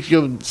underneath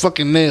your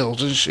fucking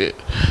nails and shit.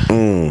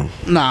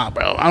 Nah,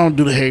 bro, I don't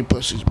do the hairy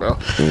pussies, bro.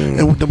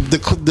 And the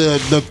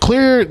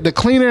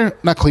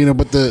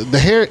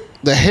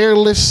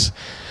hairless.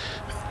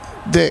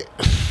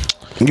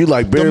 You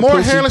like bear the more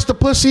pussy? hairless the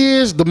pussy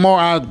is, the more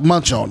I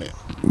munch on it.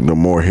 The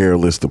more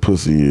hairless the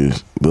pussy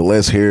is, the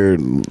less hair,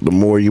 the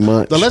more you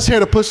munch. The less hair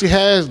the pussy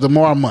has, the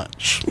more I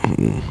munch.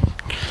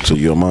 So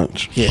you'll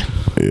munch? Yeah.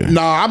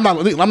 No, I'm not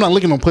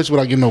licking on pussy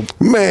without getting no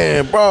bro.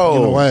 Getting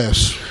no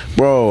ass.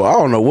 Bro, I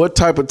don't know what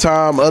type of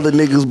time other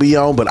niggas be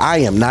on, but I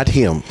am not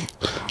him.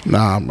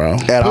 Nah, bro.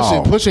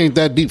 All. Pussy ain't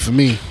that deep for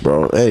me.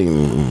 Bro,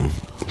 hey.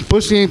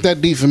 Pussy ain't that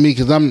deep for me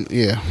because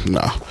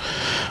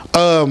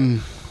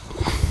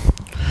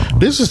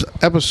this is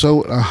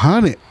episode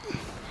 100.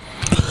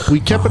 We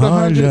kept it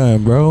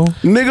 100, bro.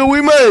 Nigga,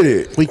 we made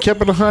it. We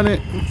kept it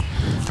 100.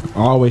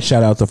 Always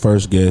shout out the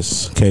first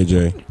guest,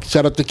 KJ.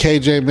 Shout out to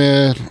KJ,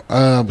 man.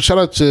 Shout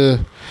out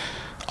to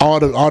all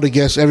the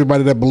guests,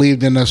 everybody that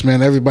believed in us,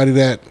 man. Everybody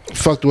that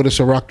fucked with us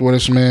and rocked with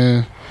us,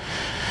 man.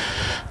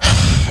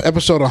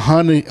 Episode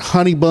 100,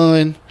 Honey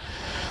Bun.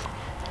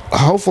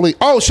 Hopefully,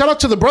 shout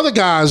out to the brother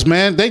guys,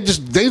 man. They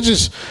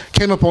just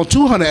came up on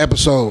 200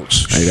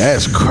 episodes. Hey,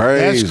 that's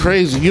crazy. That's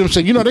crazy. You know what I'm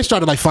saying? You know they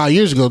started like 5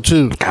 years ago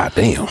too. God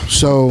damn.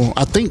 So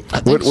I think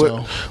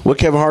so. What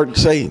Kevin Hart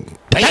say?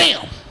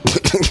 Damn.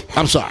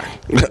 I'm sorry.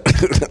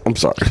 I'm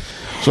sorry.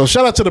 So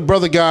shout out to the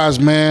brother guys,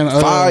 man.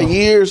 5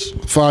 years.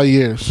 5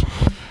 years.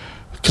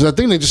 Because I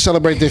think they just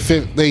celebrate their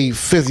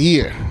fifth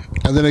year,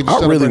 and then they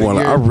just I really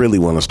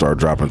want to start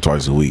dropping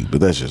twice a week, but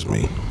that's just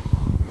me.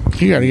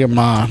 You gotta get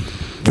mine.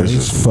 This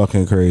is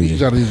fucking crazy. You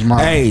gotta use mine.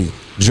 Hey,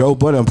 Joe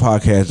Budden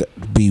podcast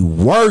be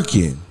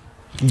working.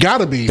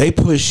 Gotta be. They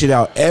push shit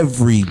out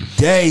every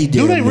day.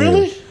 Do they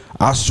really?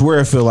 I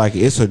swear, I feel like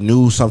it's a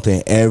new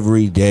something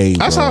every day.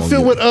 That's how I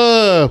feel with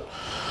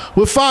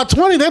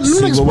 520. That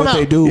niggas what put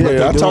they out. do.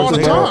 Yeah, I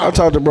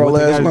talked to bro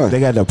last month.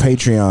 They got the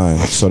Patreon,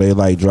 so they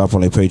like drop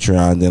on their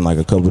Patreon. Then like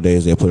a couple of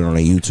days they put it on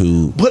their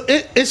YouTube. But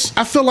it's.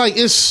 I feel like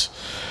it's.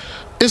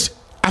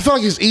 I feel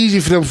like it's easy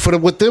for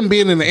them with them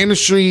being in the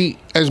industry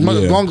as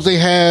long as they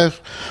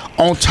have,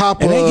 on top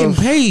and of, they getting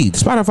paid.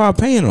 Spotify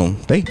paying them.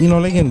 They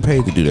getting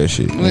paid to do that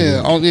shit.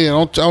 Yeah,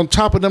 on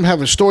top of them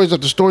having stories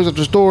after stories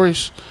after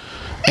stories.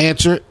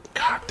 Answer it.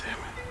 God damn it.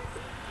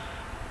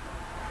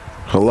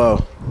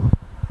 Hello.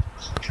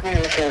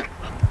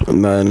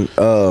 Nothing.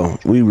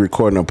 We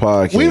recording a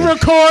podcast. We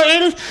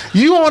recording.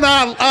 You on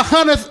our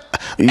 100th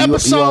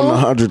episode. You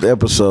on the 100th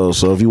episode.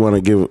 So if you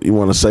want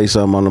to say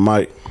something on the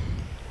mic.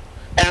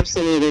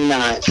 Absolutely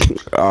not.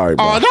 All right.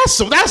 Bro. Oh,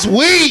 that's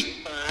weak.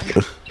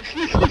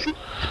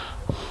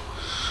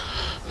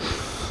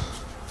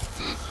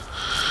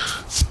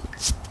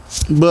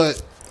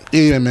 But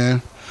yeah,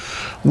 man.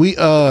 We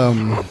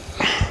shout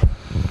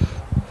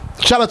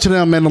out to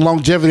them, man. The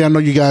longevity I know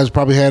you guys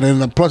probably had,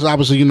 and plus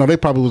obviously they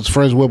probably was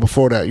friends well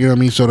before that. You know what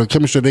I mean? So the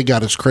chemistry they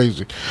got is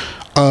crazy.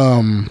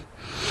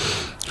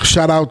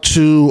 Shout out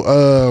to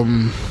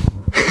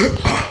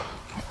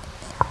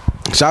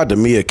shout out to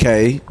Mia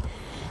K.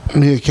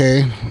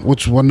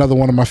 Which was another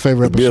one of my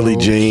favorite episodes. Billie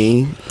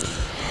Jean.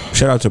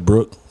 Shout out to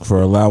Brooke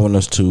for allowing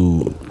us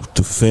to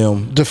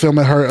film. To film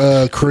at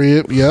her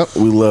crib. Yep.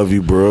 We love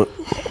you, Brooke.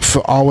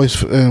 We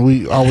always love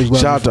you.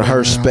 Shout out to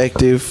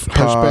Perspective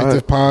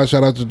Pod.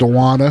 Shout out to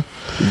Dewana,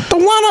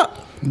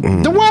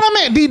 man,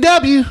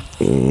 DW.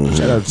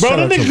 Bro,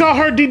 that nigga called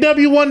her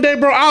DW one day,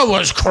 bro. I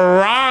was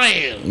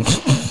crying.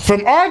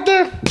 From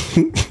Arthur?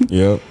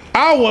 Yep.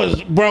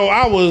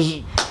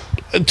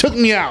 It took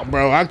me out,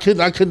 bro. I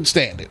couldn't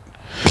stand it.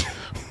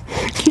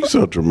 You're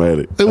so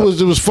dramatic. It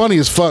was funny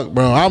as fuck,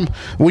 bro.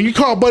 When you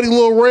call Buddy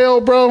Lil Rail,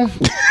 bro,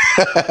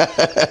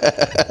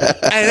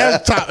 Hey,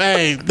 that's top.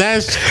 Hey,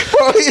 that's.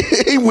 Bro,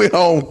 he went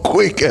home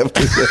quick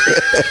after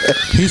that.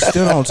 He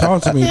still don't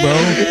talk to me, bro.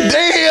 Damn.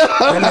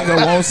 That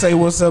nigga won't say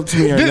what's up to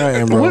me or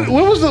nothing, bro.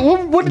 What was the?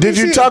 What Did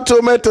you talk to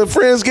him at the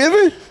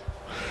Friendsgiving?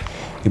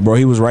 Bro,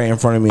 he was right in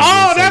front of me.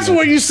 Oh, that's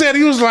what you said.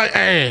 He was like,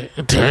 "Hey,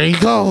 there you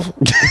go."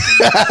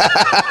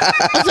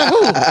 I said,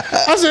 "Who?"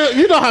 I said,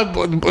 "You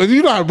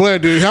know how Blair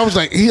do." I was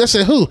like, I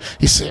said, "Who?"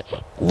 He said,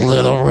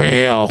 "Little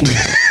Real."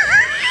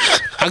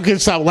 I couldn't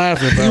stop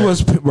laughing,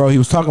 bro. He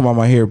was talking about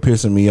my hair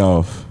pissing me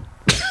off,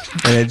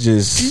 and it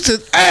just. He said,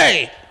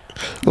 "Hey,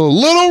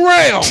 Little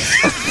Real."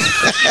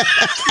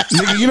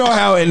 Nigga, you know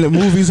how in the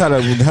movies how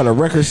the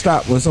record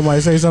stop when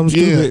somebody say something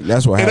stupid?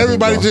 That's what happens.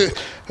 And everybody just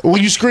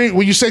when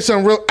you say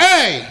something real,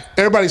 hey,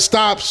 everybody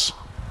stops,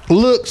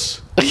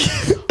 looks.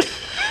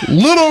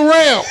 Little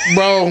Real,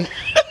 bro.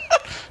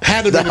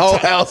 Had to the be whole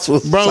top, house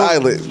was bro,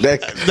 silent.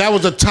 That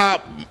was a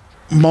top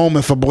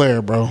moment for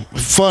Blair, bro.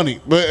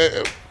 Funny, but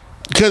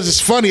because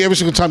it's funny every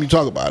single time you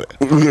talk about it.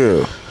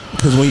 Yeah.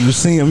 Because when you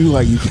see him, you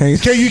like you can't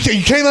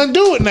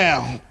undo it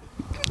now.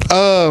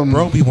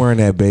 Bro, be wearing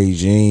that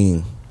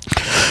Beijing.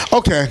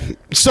 Okay,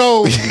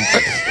 so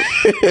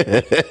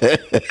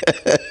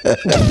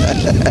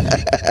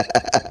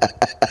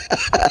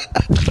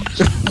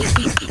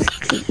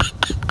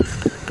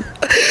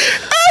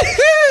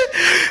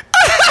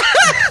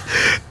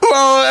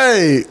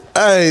Well,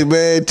 hey,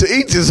 man, to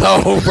each his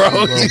own, bro.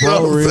 You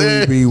know what I'm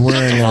saying? Be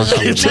wearing that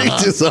shit, to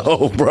each his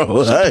own,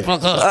 bro.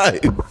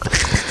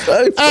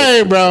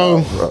 Hey,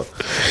 bro.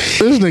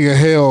 This nigga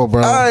hell,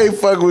 bro. I ain't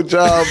fucking with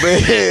y'all,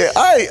 man.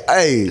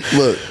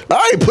 Look,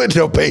 I ain't putting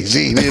no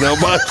Beijing in on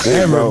my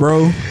shit,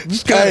 bro.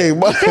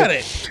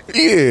 Hey,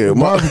 yeah,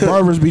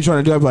 barbers be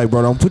trying to do it like,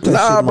 bro, don't put that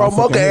shit in my bro,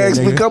 Mocha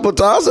asked me a couple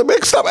times. I said,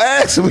 man, stop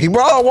asking me,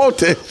 bro. I don't want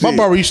that shit. My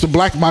barber used to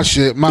black my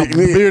shit, my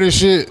beard and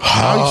shit.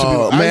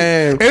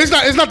 Man. And it's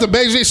not the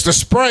Beijing, it's the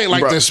spray,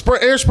 like the spray,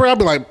 air spray. I'll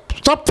be like,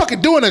 stop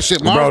fucking doing that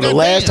shit, Marv. Bro, the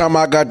last time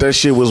I got that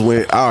shit was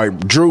when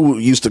Drew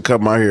used to cut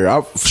my hair.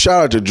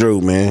 Shout out to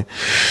Drew, man.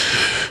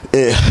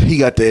 He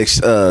got the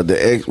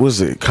X,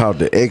 what's it called?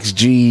 The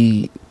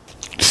XG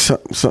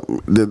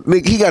something.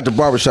 He got the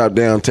barbershop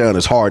downtown.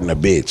 It's hard in a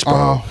bitch,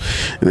 bro.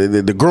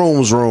 The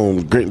groom's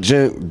room,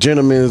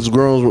 gentleman's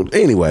groom's room.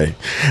 Anyway,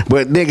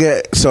 but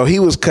nigga, so he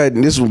was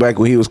cutting. This was back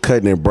when he was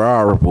cutting in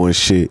Broad Ripple and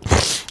shit.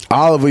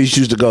 All of us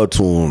used to go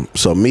to him.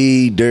 So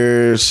me,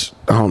 Durs,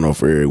 I don't know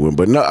for everyone,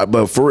 but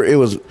for it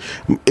was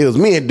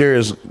me and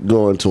Durs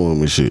going to him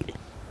and shit.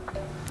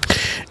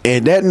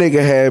 And that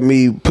nigga had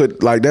me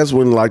put like that's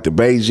when like the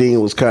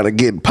Beijing was kind of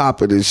getting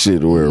popping and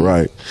shit,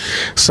 right?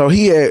 So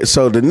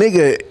the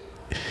nigga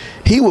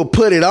he would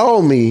put it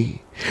on me.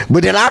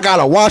 But then I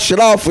gotta wash it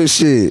off and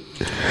shit.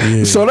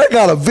 Yeah. So they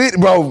got a video,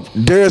 bro.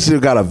 Darius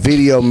got a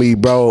video of me,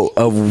 bro,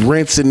 of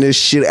rinsing this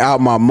shit out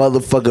my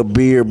motherfucking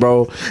beard,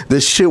 bro.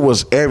 This shit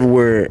was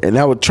everywhere, and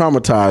that would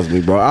traumatize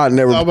me, bro. I'm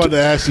about to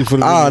ask you for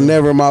the I'll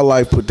never in my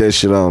life put that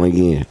shit on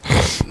again.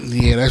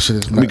 Yeah, that shit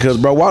is nuts. Because,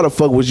 bro, why the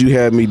fuck would you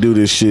have me do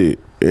this shit?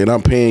 And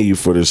I'm paying you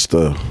for this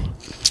stuff.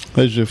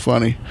 That's just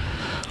funny.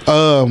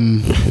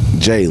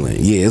 Jalen,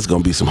 yeah, it's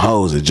gonna be some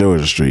hoes at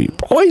Georgia Street.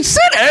 Boy,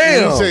 sit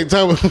down.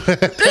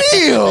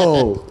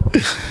 Damn.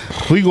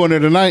 We going there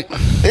tonight?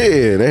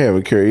 Yeah, they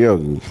having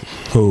karaoke.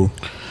 Who?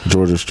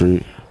 Georgia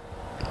Street.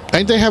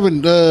 Ain't they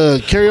having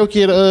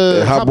karaoke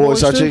at Hot Boys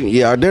Hot Chicken?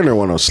 Yeah, our dinner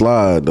went on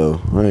slide though.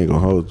 I ain't gonna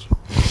hold you.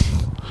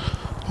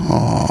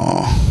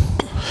 Aww.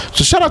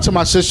 So shout out to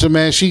my sister,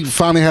 man. She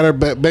finally had her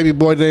baby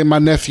boy today. My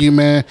nephew,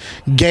 man,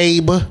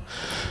 Gabe.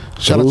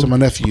 Shout out to my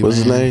nephew. What's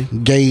his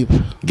name? Gabe.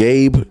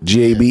 Gabe,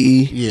 Gabe.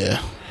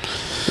 Yeah.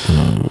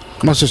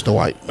 My sister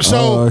white.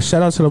 So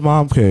shout out to the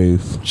Mom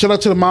Cave. Shout out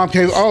to the Mom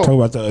Cave. Oh, talk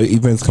about the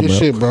events coming up.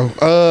 Shit, bro.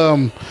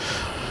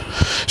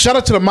 Shout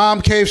out to the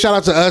Mom Cave. Shout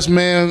out to us,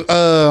 man.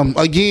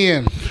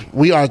 Again,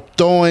 we are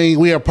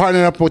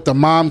partnering up with the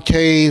Mom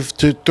Cave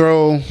to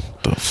throw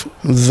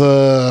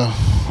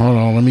hold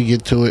on, let me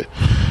get to it.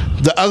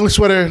 The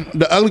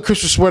ugly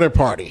Christmas sweater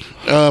party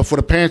for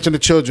the parents and the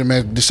children,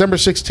 man. December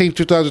 16th,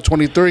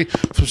 2023,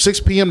 from 6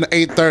 p.m. to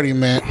 8:30,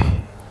 man.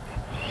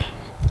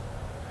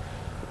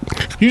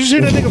 You just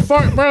hear that nigga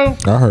fart, bro?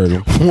 I heard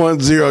him.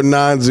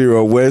 1090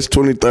 West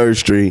 23rd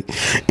Street,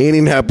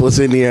 Indianapolis,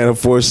 Indiana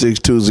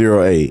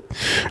 46208.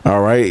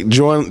 All right,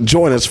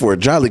 join us for a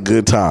jolly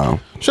good time.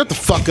 Shut the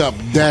fuck up,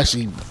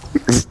 Dashy.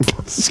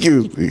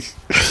 Excuse me.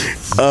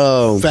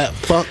 Fat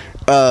fuck.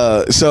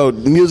 So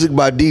music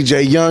by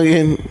DJ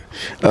Youngin.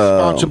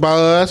 Sponsored by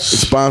us.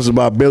 Sponsored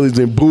by Billy's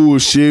and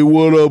Bullshit.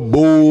 What up,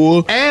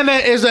 boy? And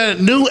there is a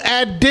new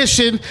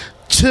addition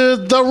to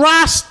the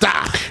roster.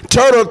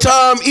 Turtle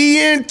Time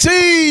ENT.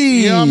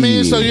 You know what I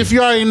mean? So if you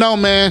already know,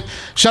 man,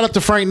 shout out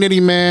to Frank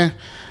Nitty, man.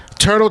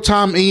 Turtle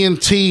Time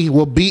ENT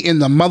will be in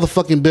the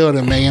motherfucking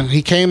building, man.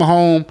 He came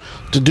home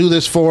to do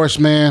this for us,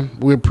 man.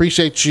 We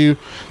appreciate you.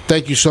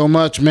 Thank you so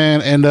much,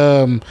 man.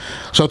 And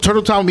so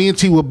Turtle Time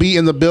ENT will be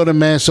in the building,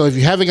 man. So if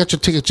you haven't got your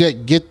tickets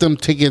yet, get them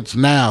tickets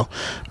now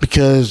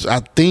because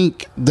I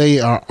think they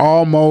are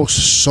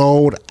almost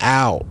sold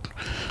out.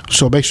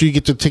 So make sure you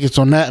get your tickets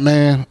on that,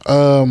 man.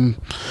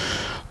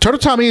 Turtle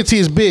Time ENT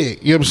is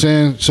big, you know what I'm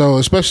saying? So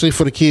especially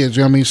for the kids,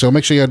 you know what I mean? So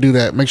make sure y'all do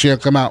that. Make sure y'all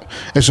come out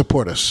and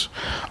support us.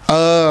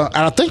 And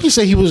I think he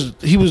said he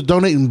was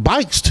donating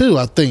bikes too,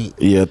 I think.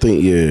 Yeah,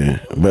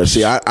 But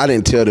see, I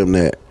didn't tell them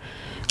that.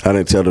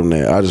 I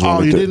just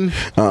wanted you didn't?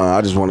 I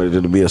just wanted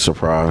it to be a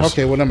surprise.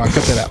 Okay, well never mind,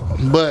 cut that out.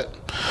 But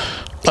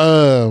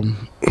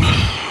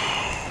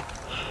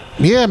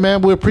yeah,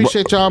 man, we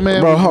appreciate y'all, man.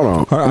 Bro,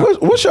 hold on.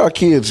 What's y'all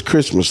kids'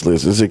 Christmas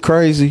list? Is it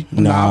crazy?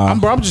 Nah, I'm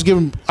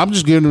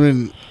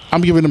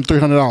giving them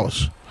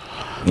 $300.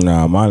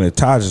 Nah, mine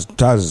Taj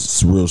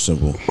is real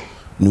simple.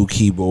 New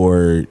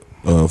keyboard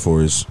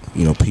for his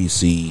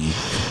PC,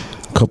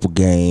 couple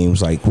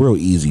games, like real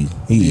easy.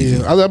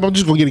 Yeah, I'm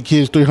just gonna get the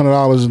kids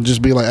 $300 and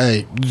just be like,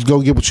 hey, just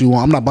go get what you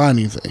want. I'm not buying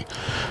anything.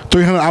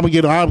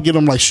 $300. I'll get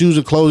them like shoes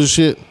and clothes and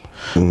shit.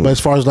 Mm-hmm. But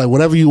as far as like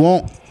whatever you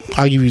want,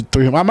 I'll give you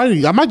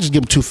 $300. I might just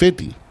give them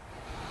 $250.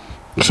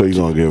 So you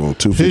gonna give them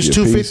 $250? His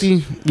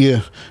 $250.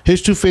 Yeah,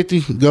 his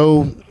 $250.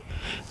 Go.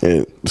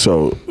 And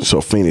so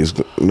Phoenix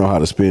know how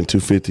to spend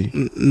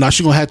 $250. No,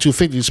 she gonna have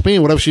 $250 to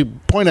spend. Whatever she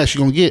point at, she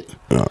gonna get.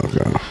 Oh,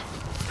 okay.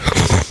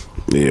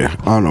 Yeah,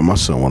 I don't know. My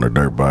son want a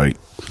dirt bike.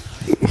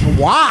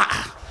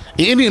 Why?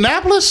 In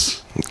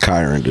Indianapolis?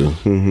 Kyron do.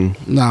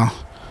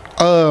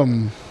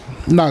 Mm-hmm.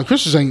 No,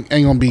 Christmas ain't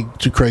gonna be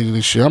too crazy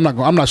this year. I'm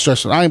not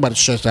stressing. I ain't about to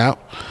stress out.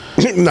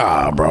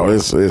 Nah, bro.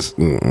 It's.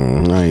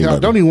 I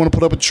don't even want to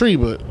put up a tree,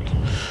 but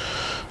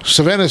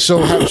Savannah's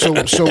so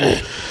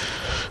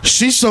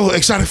she's so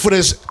excited for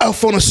this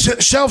Elf on the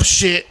Shelf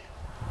shit.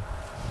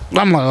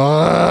 I'm like,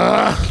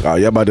 oh,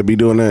 y'all about to be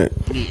doing that?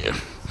 Yeah.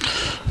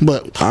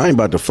 But I ain't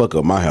about to fuck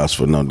up my house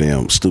for no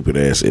damn stupid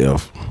ass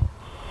elf.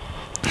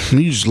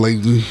 You just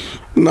lazy.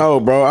 No,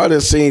 bro. I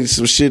done seen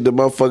some shit the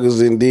motherfuckers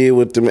done did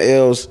with them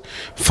elves,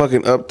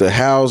 fucking up the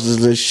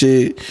houses and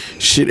shit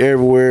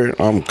everywhere.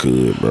 I'm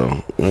good,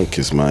 bro. I'll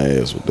kiss my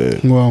ass with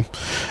that. Well,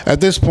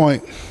 at this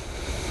point,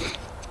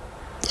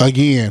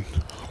 again,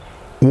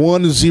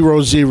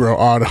 100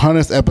 our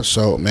 100th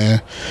episode,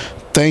 man.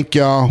 Thank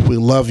y'all. We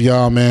love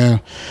y'all, man.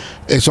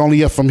 It's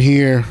only up from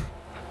here.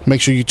 Make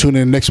sure you tune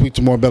in next week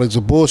to more Bellies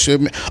of Bullshit.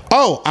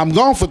 Oh, I'm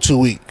gone for 2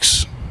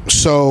 weeks.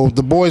 So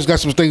the boys got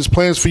some things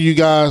planned for you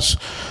guys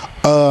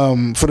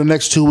for the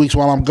next 2 weeks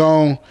while I'm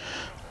gone.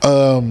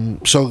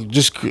 So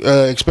just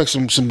expect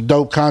some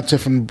dope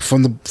content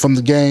from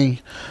the gang.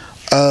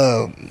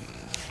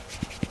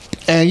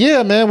 And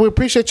yeah, man, we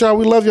appreciate y'all.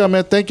 We love y'all,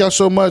 man. Thank y'all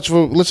so much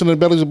for listening to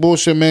Bellies of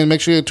Bullshit, man.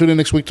 Make sure you tune in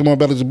next week to more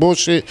Bellies of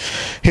Bullshit.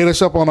 Hit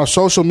us up on our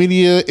social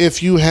media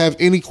if you have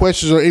any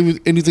questions or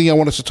anything y'all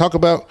want us to talk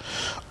about.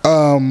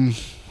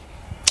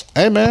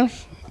 Hey, man,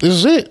 this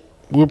is it.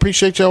 We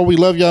appreciate y'all. We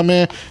love y'all,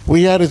 man.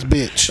 We had this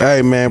bitch.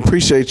 Hey, man,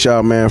 appreciate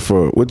y'all, man,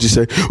 for what you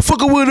say.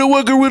 Fucking with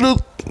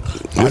it.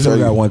 I just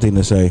got one thing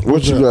to say.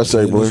 What you got to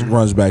say, boy? This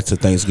runs back to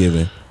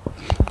Thanksgiving.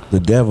 The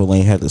devil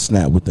ain't had to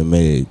snap with them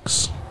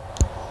eggs.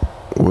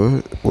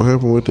 What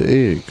happened with the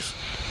eggs?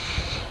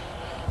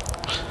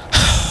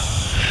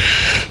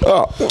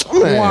 Oh,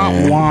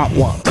 man. Wah.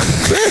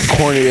 That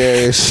corny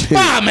ass shit.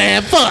 Nah,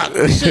 man, fuck.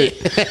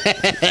 Shit.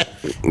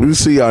 We'll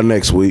see y'all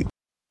next week.